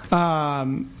MO1L.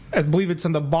 I believe it's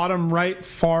on the bottom right,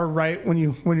 far right when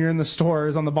you're in the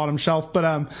stores on the bottom shelf.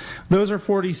 But those are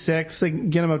 46. They can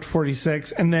get them up to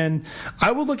 46. And then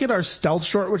I would look at our Stealth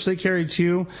short, which they carry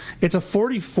too. It's a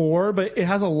 44, but it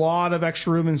has a lot of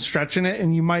extra room and stretch in it,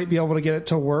 and you might be able to get it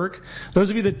to work. Those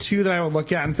would be the two that I would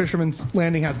look at. And Fisherman's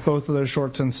Landing has both of those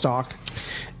shorts in stock.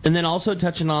 And then also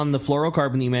touching on the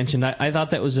fluorocarbon that you mentioned, I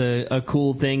thought that was a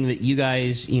cool thing that you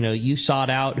guys, you sought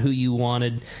out who you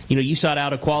wanted. You sought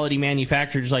out a quality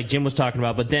manufacturer, just like Jim was talking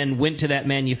about, but then went to that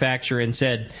manufacturer and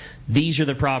said, these are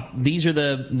the properties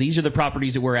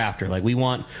that we're after. Like we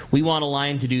want a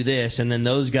line to do this, and then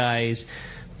those guys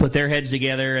put their heads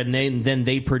together, and then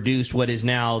they produced what is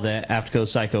now the AFTCO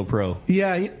Psycho Pro.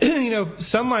 Yeah,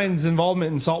 Sunline's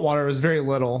involvement in saltwater was very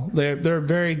little. They're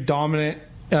very dominant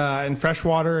in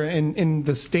freshwater in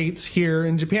the States here.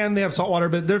 In Japan, they have saltwater,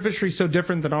 but their fishery is so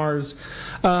different than ours.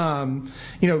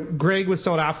 Greg was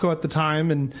still at AFTCO at the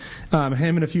time, and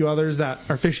him and a few others that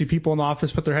are fishy people in the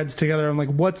office put their heads together. I'm like,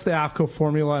 what's the AFTCO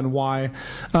formula and why?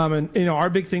 Our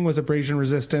big thing was abrasion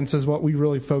resistance is what we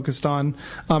really focused on.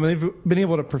 And they've been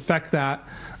able to perfect that.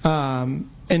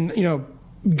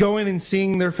 Going and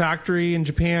seeing their factory in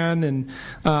Japan, and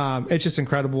it's just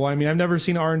incredible. I mean, I've never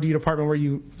seen an R&D department where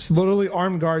you literally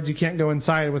armed guards, you can't go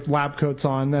inside with lab coats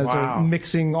on as they're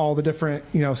mixing all the different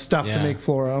stuff to make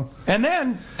fluoro. And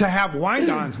then to have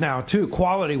wind-ons now too,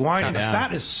 quality wind-ons,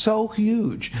 that is so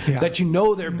huge that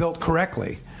they're built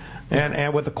correctly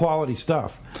and with the quality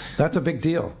stuff. That's a big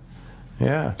deal.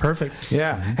 Yeah. Perfect.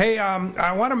 Yeah. Hey,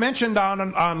 I want to mention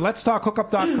on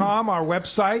letstalkhookup.com, our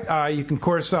website, you can, of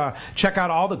course, check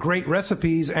out all the great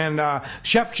recipes. And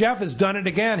Chef Jeff has done it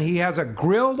again. He has a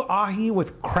grilled ahi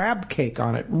with crab cake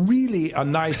on it. Really a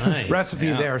nice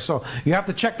recipe there. So you have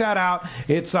to check that out.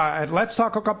 It's at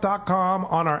letstalkhookup.com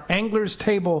on our Angler's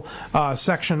Table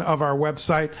section of our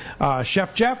website.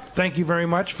 Chef Jeff, thank you very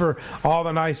much for all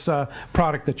the nice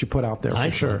product that you put out there,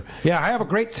 for sure. Yeah, I have a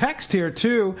great text here,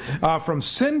 too, from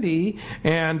Cindy,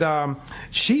 and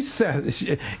she says,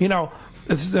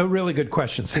 this is a really good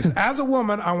question. She says, as a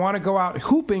woman, I want to go out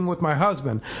hooping with my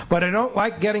husband, but I don't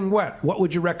like getting wet. What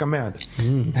would you recommend?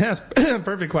 That's a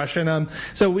perfect question.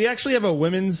 So we actually have a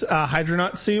women's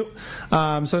hydronaut suit.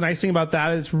 So the nice thing about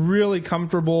that is it's really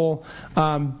comfortable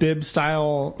bib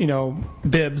style,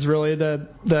 bibs really.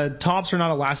 The tops are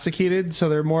not elasticated, so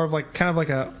they're more of kind of like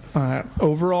a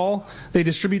overall. They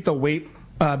distribute the weight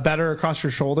better across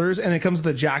your shoulders, and it comes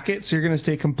with a jacket, so you're going to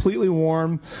stay completely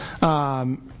warm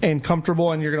and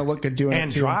comfortable, and you're going to look good doing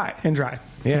it too. And dry.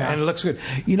 Yeah, and it looks good.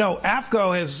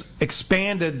 AFTCO has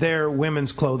expanded their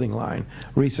women's clothing line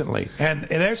recently, and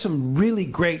there's some really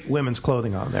great women's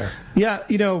clothing on there. Yeah,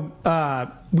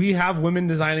 we have women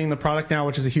designing the product now,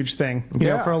 which is a huge thing.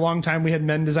 For a long time we had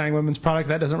men designing women's product.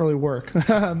 That doesn't really work.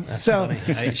 That's funny.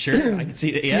 I can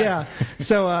see that. Yeah.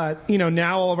 So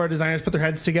now all of our designers put their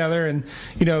heads together, and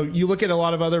you look at a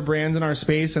lot of other brands in our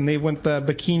space, and they went the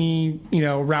bikini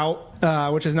route.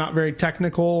 which is not very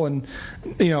technical, and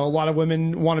a lot of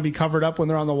women want to be covered up when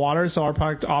they're on the water, so our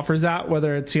product offers that,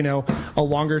 whether it's a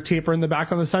longer taper in the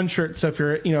back on the sun shirt, so if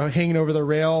you're hanging over the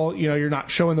rail, you're not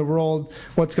showing the world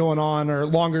what's going on, or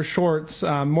longer shorts,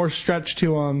 more stretch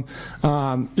to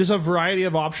them, just a variety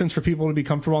of options for people to be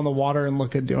comfortable on the water and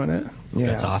look good doing it. Yeah.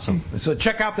 That's awesome. So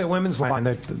check out their women's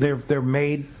line. They're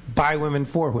made by women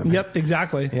for women. Yep,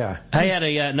 exactly. Yeah. I had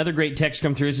another great text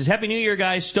come through. It says, Happy New Year,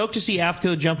 guys. Stoked to see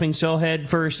AFTCO jumping so head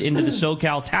first into the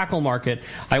SoCal tackle market.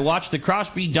 I watched the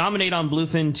crossbreed dominate on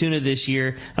bluefin tuna this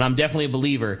year, and I'm definitely a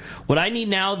believer. What I need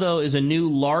now, though, is a new,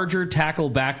 larger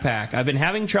tackle backpack. I've been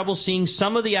having trouble seeing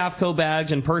some of the AFTCO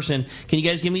bags in person. Can you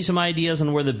guys give me some ideas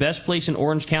on where the best place in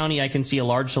Orange County I can see a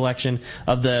large selection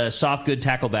of the soft good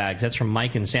tackle bags? That's from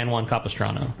Mike in San Juan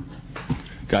Capistrano.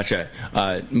 Gotcha.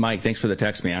 Mike, thanks for the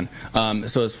text, man.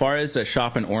 So as far as a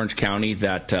shop in Orange County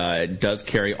that does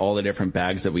carry all the different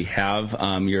bags that we have,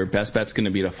 your best bet's going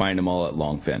to be to find them all at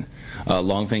Longfin.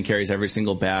 Longfin carries every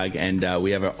single bag, and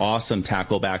we have an awesome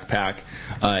tackle backpack.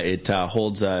 It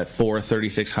holds 4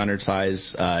 3600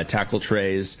 size tackle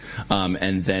trays,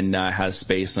 and then has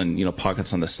space and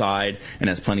pockets on the side, and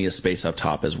has plenty of space up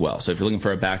top as well. So if you're looking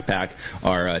for a backpack,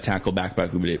 our tackle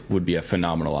backpack would be a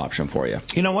phenomenal option for you.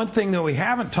 One thing that we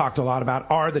haven't talked a lot about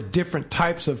are the different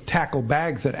types of tackle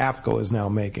bags that AFTCO is now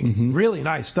making. Mm-hmm. Really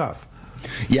nice stuff.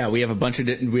 Yeah, we have a bunch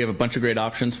of great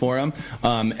options for them.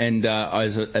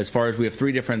 As far as we have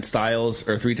 3 different styles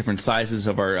or 3 different sizes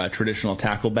of our traditional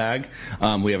tackle bag.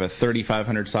 We have a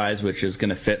 3500 size, which is going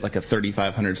to fit like a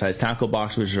 3500 size tackle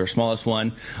box, which is our smallest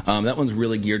one. That one's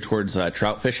really geared towards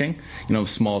trout fishing,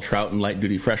 small trout and light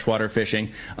duty freshwater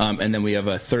fishing. And then we have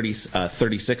a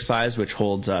 36 size, which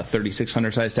holds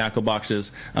 3600 size tackle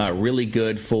boxes. Really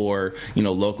good for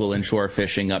local inshore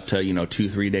fishing up to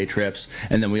 2-3 day trips.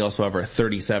 And then we also have our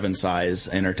 37 size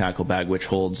in our tackle bag, which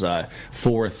holds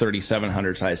 4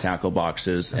 3700 size tackle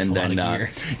boxes. That's and then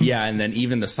and then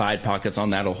even the side pockets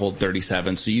on that will hold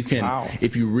 37. So you can,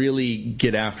 if you really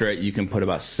get after it, you can put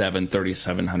about 7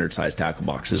 3700 size tackle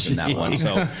boxes in that one.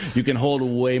 So you can hold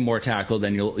way more tackle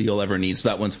than you'll ever need. So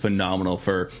that one's phenomenal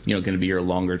for going to be your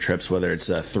longer trips, whether it's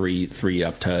 3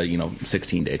 up to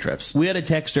 16 day trips. We had a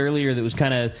text earlier that was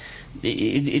kind of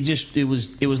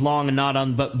it was long and not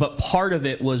on, but part of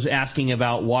it was asking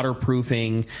about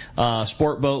waterproofing,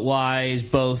 sport boat wise,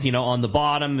 both on the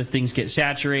bottom if things get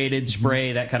saturated,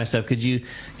 spray, that kind of stuff. Could you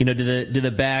do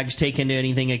the bags take into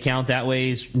anything account that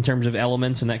way in terms of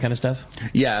elements and that kind of stuff?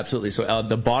 Yeah, absolutely. So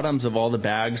the bottoms of all the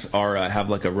bags have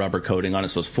like a rubber coating on it,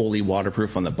 so it's fully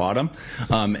waterproof on the bottom.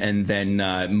 And then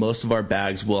most of our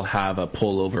bags will have a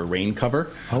pullover rain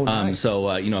cover. Oh, nice. So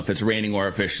if it's raining or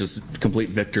if it's just complete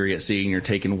victory at sea and you're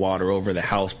taking water over the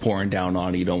house pouring down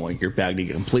on you don't want your bag to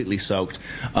get completely soaked.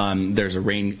 There's a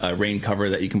rain cover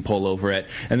that you can pull over it,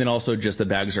 and then also just the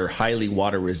bags are highly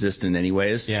water resistant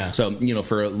anyways. Yeah. So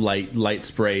for light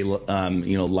spray,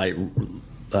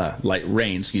 light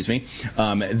rain,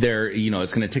 there,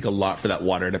 it's going to take a lot for that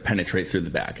water to penetrate through the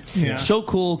bag. Yeah. So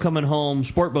cool coming home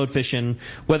sport boat fishing,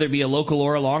 whether it be a local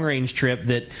or a long range trip,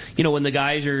 that when the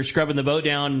guys are scrubbing the boat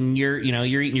down and you're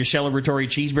eating your celebratory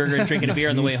cheeseburger and drinking a beer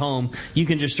on the way home, you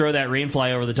can just throw that rain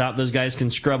fly over the top. Those guys can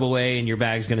scrub away and your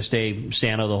bag's going to stay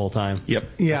Stano the whole time. Yep.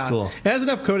 Yeah. That's cool. It has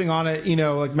enough coating on it,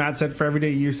 like Matt said, for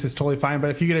everyday use is totally fine. But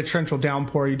if you get a torrential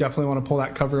downpour, you definitely want to pull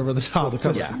that cover over the top.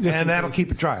 And that'll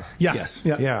keep it dry. Yeah. Yes.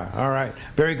 Yeah. Yeah, all right.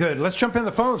 Very good. Let's jump in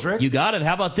the phones, Rick. You got it.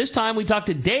 How about this time we talked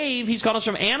to Dave? He's called us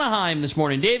from Anaheim this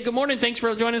morning. Dave, good morning. Thanks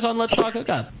for joining us on Let's Talk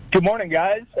Hookup. Good morning,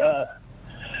 guys.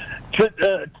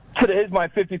 Today is my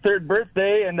 53rd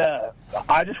birthday, and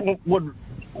I just I'm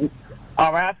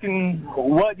asking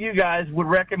what you guys would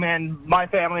recommend my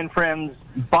family and friends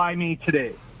buy me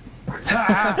today. Well,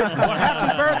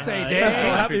 happy birthday, Dave.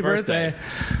 Happy birthday.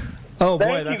 Oh, boy,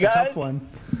 Thank that's you, a guys. tough one.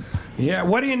 Yeah,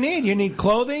 what do you need? You need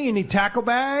clothing, you need tackle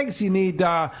bags, you need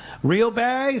reel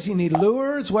bags, you need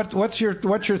lures. What's your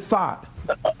thought?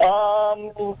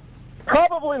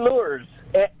 Probably lures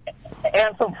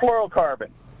and some fluorocarbon.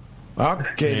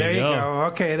 Okay, there you go.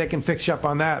 Okay, they can fix you up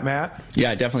on that, Matt.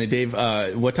 Yeah, definitely, Dave.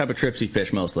 What type of trips do you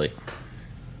fish mostly?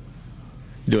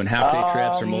 Doing half-day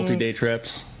trips or multi-day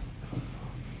trips?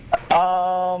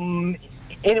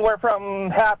 Anywhere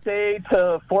from half day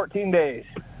to 14 days.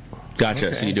 Gotcha.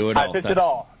 Okay. So you do it all. I fish it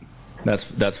all.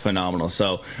 That's phenomenal.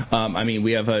 So, I mean,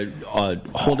 we have a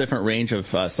whole different range of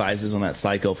sizes on that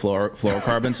Psycho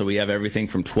fluorocarbon. So we have everything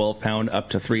from 12 pound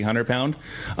up to 300 pound.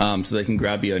 So they can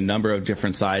grab you a number of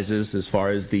different sizes as far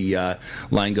as the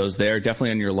line goes there.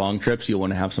 Definitely on your long trips, you'll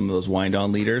want to have some of those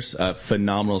wind-on leaders.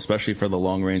 Phenomenal, especially for the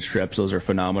long-range trips. Those are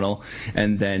phenomenal.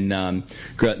 And then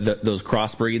those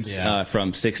crossbreeds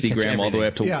from 60 gram all the way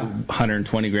up to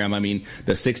 120 gram. I mean,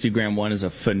 the 60 gram one is a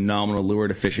phenomenal lure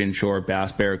to fish inshore,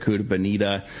 bass, barracuda,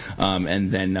 bonita,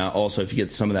 and then also if you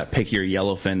get some of that pickier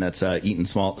yellowfin that's eating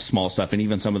small stuff, and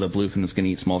even some of the bluefin that's going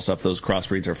to eat small stuff, those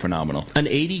crossbreeds are phenomenal. An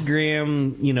 80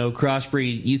 gram,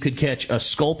 crossbreed, you could catch a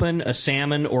sculpin, a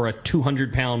salmon, or a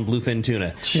 200 pound bluefin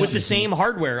tuna with the same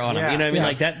hardware on them. You know what I mean?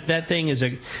 Like that thing is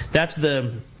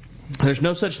there's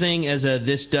no such thing as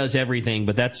this does everything,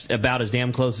 but that's about as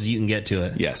damn close as you can get to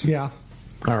it. Yes. Yeah.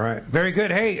 All right. Very good.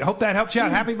 Hey, hope that helps you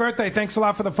out. Happy birthday. Thanks a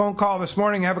lot for the phone call this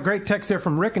morning. I have a great text there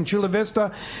from Rick in Chula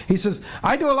Vista. He says,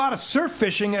 I do a lot of surf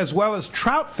fishing as well as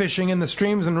trout fishing in the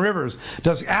streams and rivers.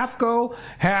 Does AFTCO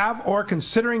have or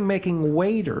considering making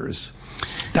waders?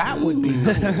 That would be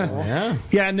cool.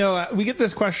 Yeah, no, we get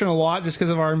this question a lot just because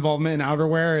of our involvement in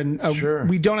outerwear, and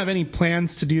we don't have any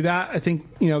plans to do that. I think,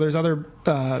 there's other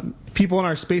people in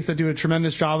our space that do a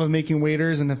tremendous job of making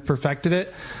waders and have perfected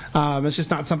it. It's just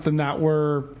not something that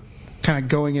we're kind of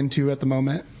going into at the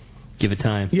moment. Give it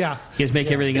time. Yeah. You guys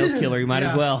make everything else killer. You might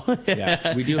as well.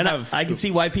 We do have. I can see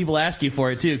why people ask you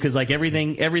for it too, because like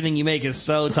everything you make is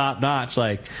so top notch.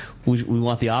 Like we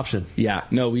want the option. Yeah.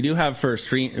 No, we do have for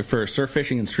surf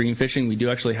fishing and stream fishing. We do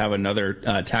actually have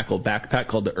another tackle backpack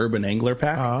called the Urban Angler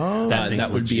Pack. Oh, that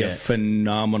would be a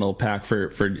phenomenal pack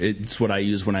for. It's what I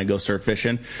use when I go surf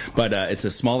fishing. But it's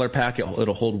a smaller pack.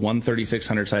 It'll hold one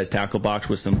 3600 size tackle box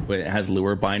with it has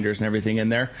lure binders and everything in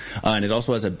there, and it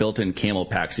also has a built-in camel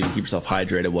pack, so you can keep yourself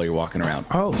hydrated while you're walking around.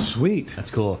 Oh, sweet.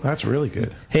 That's cool. That's really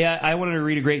good. Hey, I wanted to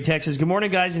read a great text. It says, good morning,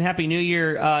 guys, and Happy New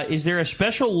Year. Is there a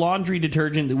special laundry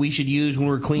detergent that we should use when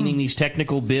we're cleaning these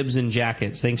technical bibs and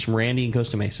jackets? Thanks from Randy in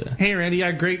Costa Mesa. Hey, Randy.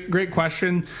 Yeah, great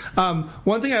question.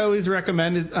 One thing I always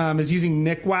recommend is using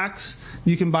Nick Wax.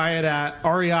 You can buy it at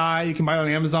REI. You can buy it on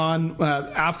Amazon.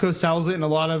 AFTCO sells it, and a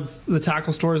lot of the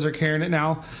tackle stores are carrying it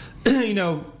now.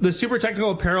 The super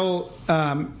technical apparel,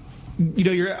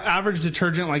 your average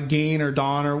detergent like Gain or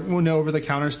Dawn or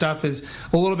over-the-counter stuff is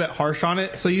a little bit harsh on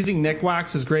it. So using Nick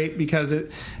Wax is great because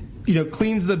it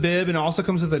cleans the bib and also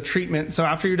comes with a treatment. So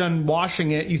after you're done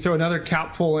washing it, you throw another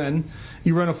capful in,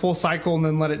 you run a full cycle, and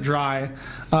then let it dry.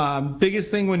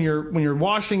 Biggest thing when you're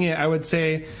washing it, I would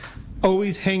say,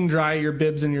 always hang dry your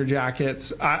bibs and your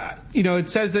jackets. It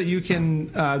says that you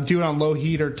can do it on low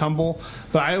heat or tumble,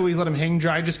 but I always let them hang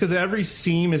dry just because every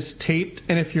seam is taped,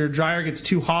 and if your dryer gets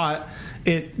too hot,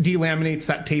 it delaminates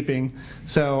that taping.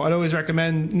 So I'd always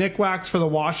recommend Nick Wax for the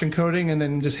wash and coating, and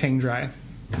then just hang dry.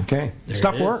 Okay.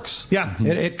 Stuff works. Yeah.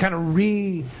 It kind of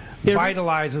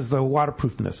revitalizes the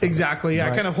waterproofness. Exactly. Yeah.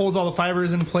 Right. It kind of holds all the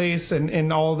fibers in place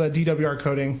and all the DWR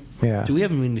coating. Yeah. We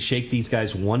haven't been to shake these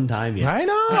guys one time yet. I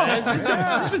know.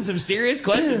 There's been some serious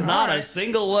questions. Not a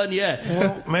single one yet.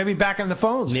 Well, maybe back in the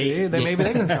phones. Maybe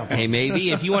they can help. Hey,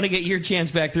 maybe. If you want to get your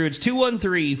chance back through, it's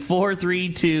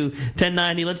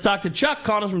 213-432-1090. Let's talk to Chuck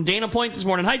calling us from Dana Point this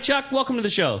morning. Hi, Chuck. Welcome to the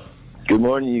show. Good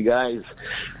morning, you guys.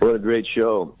 What a great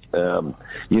show.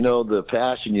 The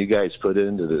passion you guys put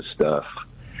into this stuff.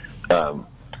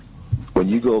 When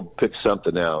you go pick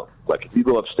something out, like if you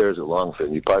go upstairs at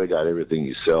Longfin, you probably got everything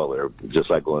you sell there, just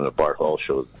like going to a Bart Hall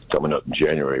show coming up in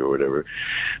January or whatever.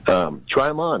 Try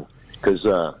them on, because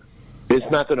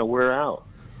it's not going to wear out.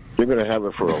 You're going to have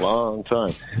it for a long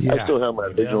time. Yeah. I still have my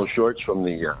original shorts from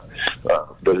the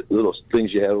little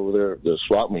things you have over there, the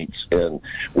swap meets. And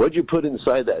what'd you put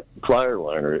inside that plier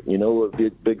liner? You know what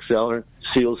big seller?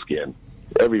 Sealskin.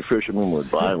 Every fisherman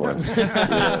would buy one.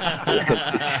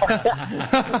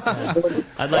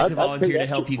 I'd like to volunteer to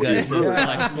help you guys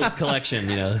with collection,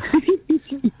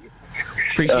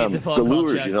 Appreciate the phone call,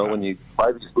 lures, Chuck. when you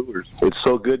buy these lures, it's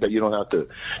so good that you don't have to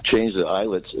change the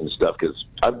eyelets and stuff, because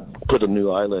I put a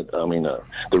new eyelet, the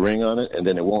ring on it, and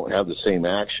then it won't have the same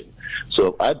action.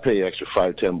 So I'd pay extra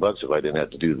 $5-10 if I didn't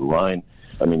have to do the line.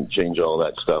 Change all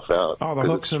that stuff out. All the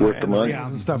hooks and rings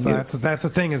and stuff. Yeah. That's the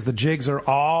thing, is the jigs are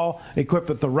all equipped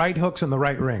with the right hooks and the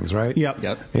right rings, right? Yep.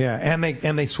 Yeah,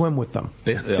 and they swim with them.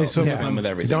 They swim with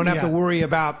everything. You don't have to worry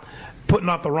about putting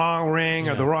up the wrong ring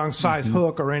or the wrong size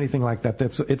hook or anything like that.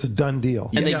 It's a done deal.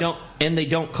 And and they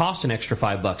don't cost an extra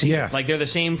 $5. Yes. Like they're the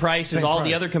same price as all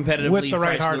the other competitively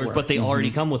priced lures, but they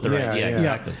already come with the right. Yeah,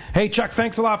 exactly. Hey, Chuck,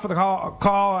 thanks a lot for the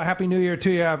call. Happy New Year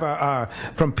to you.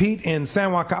 From Pete in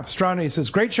San Juan Capistrano. He says,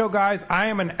 great show, guys. I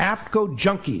am an AFTCO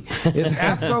junkie. Is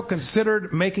AFTCO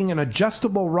considered making an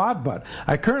adjustable rod butt?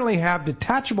 I currently have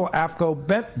detachable AFTCO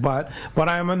bent butt, but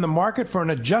I am in the market for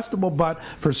an adjustable butt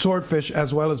for swordfish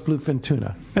as well as bluefin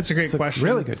tuna. That's a great question.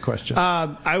 Really good question.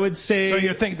 I would say... So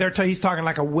you're thinking he's talking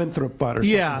like a Winthrop butt or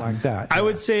something like that. I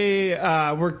would say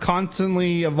we're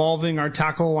constantly evolving our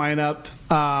tackle lineup,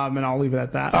 and I'll leave it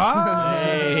at that.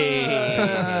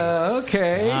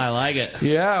 Okay. I like it.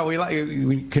 Yeah,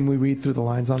 can we read through the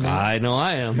lines on that? I know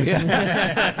I am.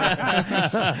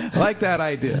 I like that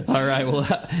idea. All right. Well,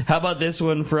 how about this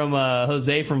one from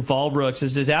Jose from Fallbrook?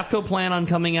 Says, does AFTCO plan on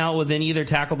coming out with any other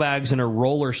tackle bags in a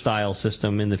roller style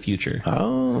system in the future?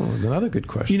 Oh, another good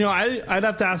question. I'd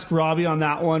have to ask Robbie on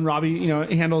that one. Robbie,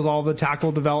 handles all the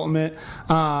tackle development.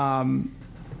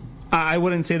 I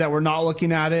wouldn't say that we're not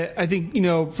looking at it. I think,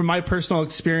 from my personal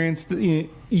experience,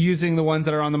 using the ones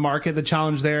that are on the market, the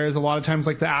challenge there is a lot of times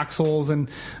like the axles and,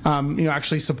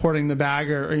 actually supporting the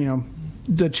bag or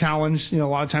the challenge. A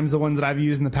lot of times the ones that I've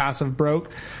used in the past have broke.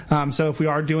 So if we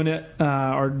are doing it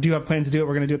or do have plans to do it,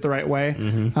 we're going to do it the right way.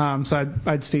 Mm-hmm. So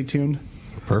I'd stay tuned.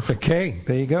 Perfect. Okay,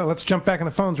 there you go. Let's jump back in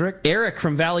the phones, Rick. Eric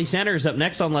from Valley Center is up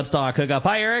next on Let's Talk Hookup.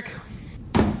 Hi, Eric.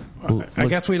 I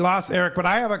guess we lost Eric, but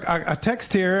I have a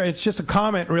text here. It's just a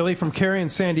comment, really, from Carrie in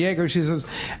San Diego. She says,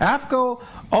 AFTCO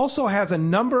also has a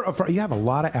number of... You have a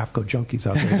lot of AFTCO junkies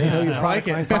out there. They know you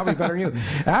probably better than you.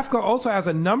 AFTCO also has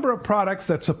a number of products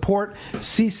that sport the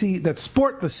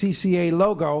CCA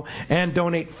logo and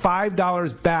donate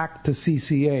 $5 back to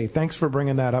CCA. Thanks for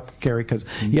bringing that up, Carrie, because,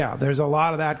 there's a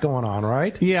lot of that going on,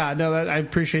 right? Yeah, no, I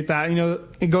appreciate that.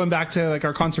 Going back to like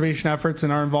our conservation efforts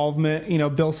and our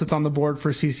involvement, Bill sits on the board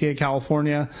for CCA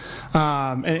California,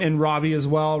 and Robbie as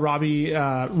well. Robbie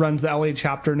runs the LA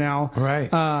chapter now. Right.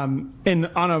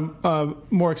 And on a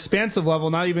more expansive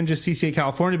level, not even just CCA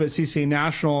California, but CCA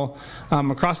National,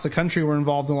 across the country, we're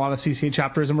involved in a lot of CCA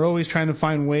chapters, and we're always trying to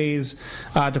find ways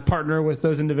to partner with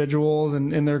those individuals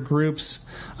and their groups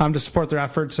to support their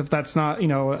efforts. If that's not,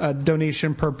 a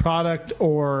donation per product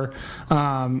or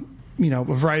a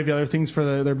variety of other things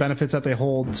for their benefits that they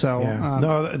hold. So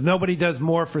no, nobody does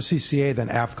more for CCA than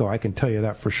AFTCO. I can tell you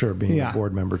that for sure, being a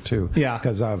board member too. Yeah.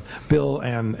 Because Bill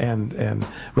and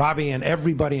Robbie and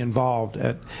everybody involved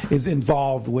is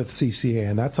involved with CCA,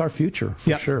 and that's our future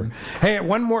for sure. Hey,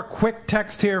 one more quick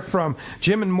text here from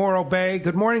Jim in Morro Bay.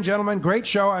 Good morning, gentlemen. Great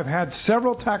show. I've had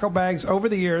several tackle bags over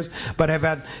the years, but have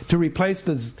had to replace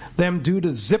them due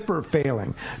to zipper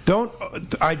failing.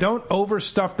 I don't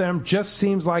overstuff them. Just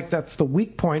seems like that's the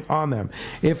weak point on them.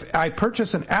 If I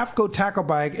purchase an AFTCO tackle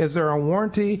bag, is there a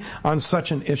warranty on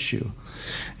such an issue?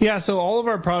 Yeah, so all of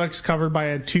our products covered by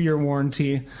a 2-year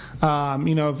warranty.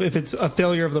 If it's a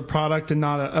failure of the product and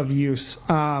not of use.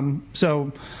 I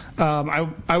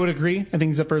would agree. I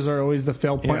think zippers are always the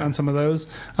fail point on some of those.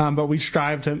 But we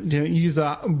strive to use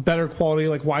a better quality,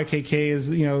 like YKK is,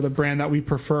 the brand that we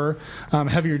prefer,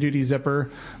 heavier duty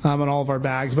zipper on all of our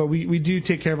bags. But we do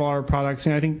take care of all our products.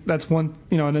 And I think that's one,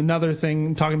 and another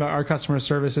thing, talking about our customer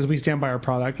service, is we stand by our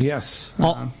product. Yes.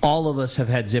 All of us have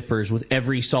had zippers with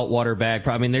every saltwater bag.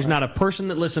 I mean, there's not a person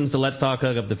that listens to Let's Talk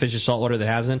Hookup the Fish is Saltwater that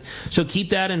hasn't. So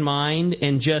keep that in mind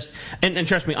and and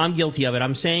trust me, I'm guilty of it.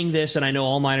 I'm saying this, and I know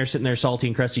all mine are sitting there salty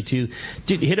and crusty too.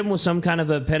 Dude, hit them with some kind of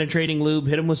a penetrating lube.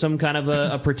 Hit them with some kind of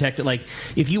a protectant. Like,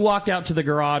 if you walked out to the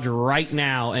garage right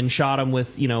now and shot them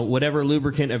with, whatever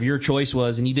lubricant of your choice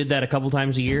was, and you did that a couple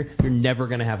times a year, you're never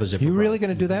going to have a zipper. You really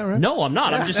going to do that, right? No, I'm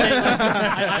not. I'm just saying.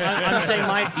 I'm saying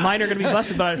mine are going to be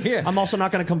busted, but I'm also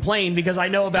not going to complain because I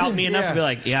know about me enough to be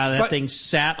like, that thing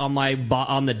sat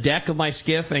on the deck of my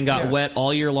skiff and got wet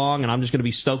all year long, and I'm just going to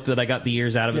be stoked that I got the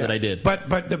years out of it that I did.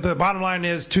 But the bottom line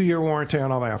is 2-year warranty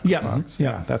on all that.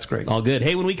 Yeah, that's great. All good.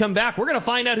 Hey, when we come back, we're going to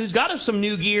find out who's got us some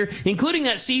new gear, including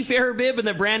that Seafarer bib and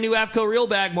the brand new AFTCO reel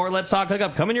bag. More Let's Talk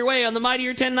Hookup coming your way on the Mightier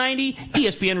 1090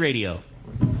 ESPN Radio.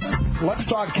 Let's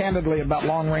talk candidly about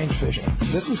long-range fishing.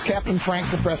 This is Captain Frank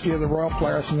DePresti of the Royal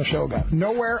Polaris and the Shogun.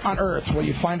 Nowhere on Earth will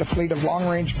you find a fleet of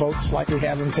long-range boats like we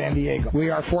have in San Diego. We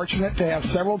are fortunate to have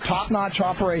several top-notch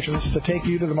operations to take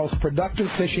you to the most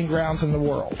productive fishing grounds in the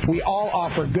world. We all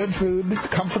offer good food,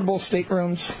 comfortable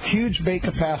staterooms, huge bait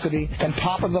capacity, and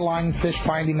top-of-the-line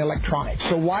fish-finding electronics.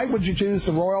 So why would you choose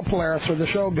the Royal Polaris or the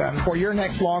Shogun for your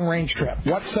next long-range trip?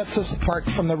 What sets us apart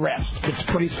from the rest? It's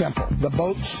pretty simple. The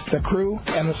boats, the crew,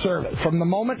 and the service. service. From the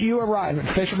moment you arrive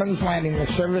at Fisherman's Landing, the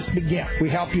service begins. We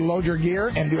help you load your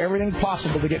gear and do everything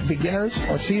possible to get beginners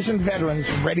or seasoned veterans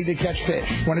ready to catch fish.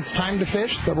 When it's time to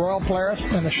fish, the Royal Polaris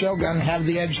and the Shogun have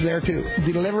the edge there too,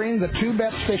 delivering the 2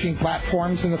 best fishing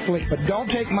platforms in the fleet. But don't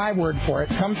take my word for it.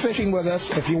 Come fishing with us.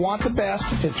 If you want the best,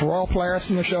 it's Royal Polaris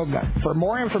and the Shogun. For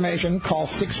more information, call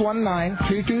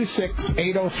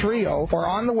 619-226-8030 or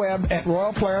on the web at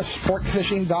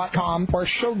royalpolarissportfishing.com or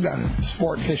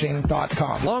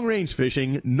shogunsportfishing.com. Long range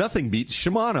fishing, nothing beats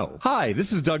Shimano. Hi,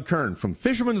 this is Doug Kern from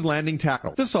Fisherman's Landing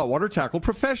Tackle, the saltwater tackle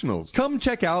professionals. Come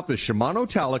check out the Shimano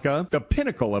Talica, the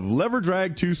pinnacle of lever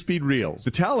drag 2-speed reels.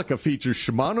 The Talica features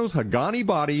Shimano's Hagani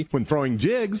body. When throwing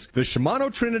jigs, the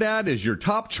Shimano Trinidad is your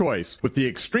top choice. With the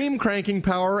extreme cranking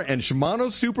power and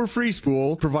Shimano's Super Free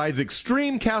Spool provides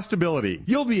extreme castability.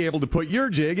 You'll be able to put your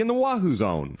jig in the Wahoo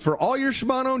Zone. For all your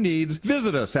Shimano needs,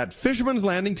 visit us at Fisherman's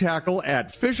Landing Tackle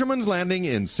at Fisherman's Landing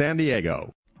in San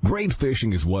Diego. Great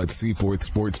fishing is what Seaforth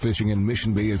Sports Fishing in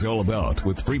Mission Bay is all about.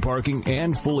 With free parking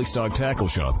and fully stocked tackle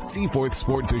shop, Seaforth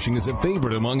Sport Fishing is a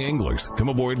favorite among anglers. Come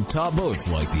aboard top boats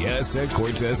like the Aztec,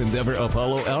 Cortez, Endeavor,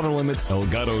 Apollo, Outer Limits,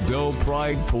 Elgato Doe,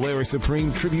 Pride, Polaris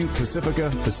Supreme, Tribute, Pacifica,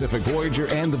 Pacific Voyager,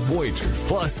 and the Voyager.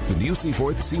 Plus, the new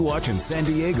Seaforth, Sea-Watch, and San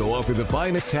Diego offer the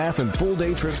finest half and full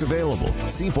day trips available.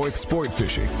 Seaforth Sport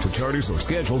Fishing. For charters or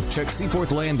schedule, check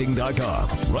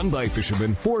seaforthlanding.com. Run by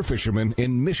fishermen for fishermen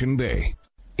in Mission Bay.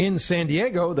 In San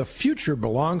Diego, the future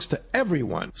belongs to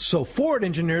everyone. So Ford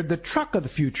engineered the truck of the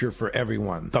future for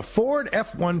everyone, the Ford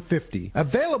F-150,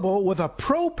 available with a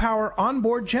Pro Power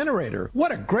onboard generator.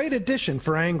 What a great addition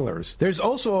for anglers. There's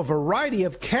also a variety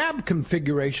of cab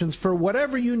configurations for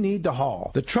whatever you need to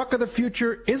haul. The truck of the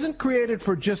future isn't created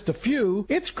for just a few.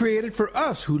 It's created for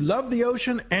us who love the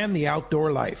ocean and the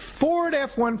outdoor life. Ford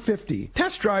F-150.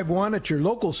 Test drive one at your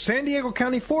local San Diego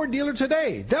County Ford dealer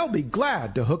today. They'll be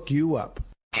glad to hook you up.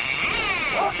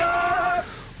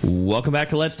 Welcome back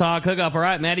to Let's Talk Hookup. All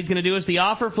right, Maddie's going to do us the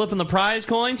offer, flipping the prize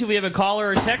coins. So we have a caller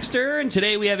or texter, and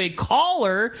today we have a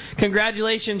caller.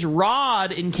 Congratulations,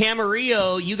 Rod in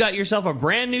Camarillo. You got yourself a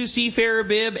brand new Seafarer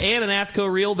bib and an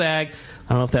AFTCO reel bag.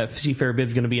 I don't know if that Seafarer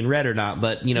bib's going to be in red or not,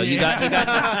 but you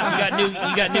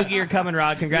got new gear coming,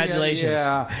 Rod. Congratulations.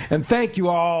 Yeah. And thank you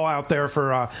all out there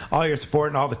for all your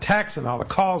support and all the texts and all the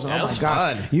calls. And that oh my was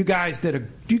God, fun. you guys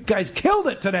killed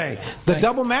it today. The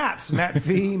double Matts, Matt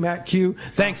V, Matt Q.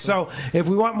 Thanks. So if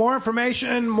we want more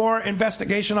information, more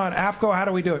investigation on AFTCO, how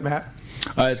do we do it, Matt?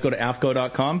 Just go to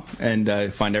AFTCO.com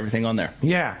and find everything on there.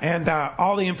 Yeah, and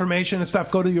all the information and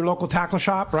stuff, go to your local tackle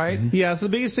shop, right? Mm-hmm. Yeah, so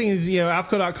the biggest thing is,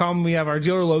 AFTCO.com, we have our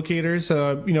dealer locators.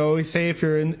 So, always say if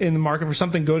you're in the market for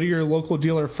something, go to your local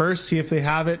dealer first, see if they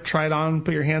have it, try it on,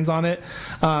 put your hands on it.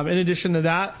 In addition to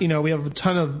that, we have a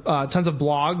tons of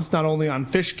blogs, not only on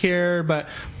fish care, but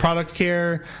product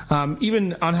care,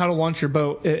 even on how to launch your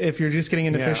boat if you're just getting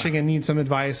into fishing and need some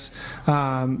advice.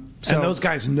 And those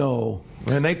guys know.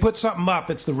 When they put something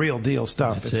up, it's the real deal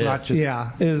stuff. It's not just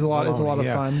it is a lot. It's a lot of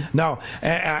fun. No,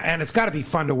 and it's got to be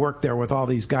fun to work there with all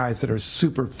these guys that are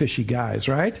super fishy guys,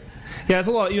 right? Yeah, it's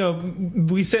a lot.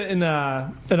 We sit in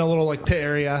a little pit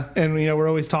area, and we're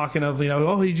always talking of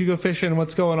oh, did you go fishing?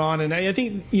 What's going on? And I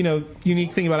think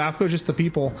unique thing about AFTCO is just the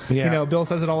people. Yeah. Bill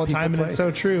says it all the time, and it's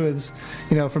so true. Is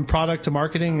from product to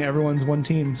marketing, everyone's one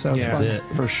team. So it's fun. That's it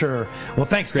for sure. Well,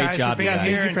 thanks guys for being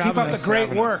here and keep up the great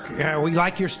work. We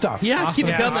like your stuff. Yeah, awesome.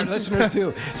 Keep it coming. Our listeners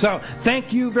too. So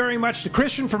thank you very much to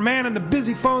Christian for manning the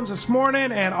busy phones this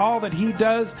morning and all that he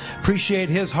does. Appreciate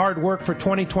his hard work for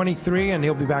 2023, and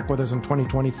he'll be back with us in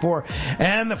 2024.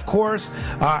 And of course,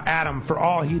 Adam for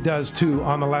all he does too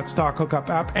on the Let's Talk Hookup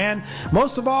app. And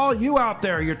most of all, you out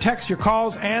there, your texts, your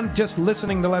calls, and just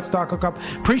listening to Let's Talk Hookup.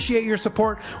 Appreciate your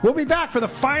support. We'll be back for the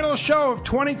final show of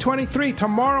 2023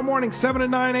 tomorrow morning, 7 to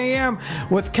 9 a.m.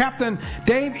 with Captain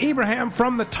Dave Ibrahim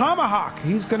from the Tomahawk.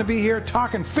 He's going to be here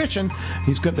talking fishing.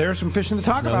 There's some fishing to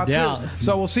talk about doubt. too.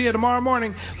 So we'll see you tomorrow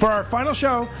morning for our final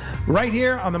show right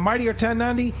here on the Mightier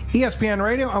 1090 ESPN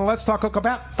Radio on Let's Talk Hookup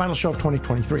app. Final show of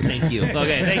 2023. Thank you.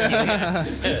 Okay,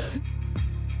 thank you.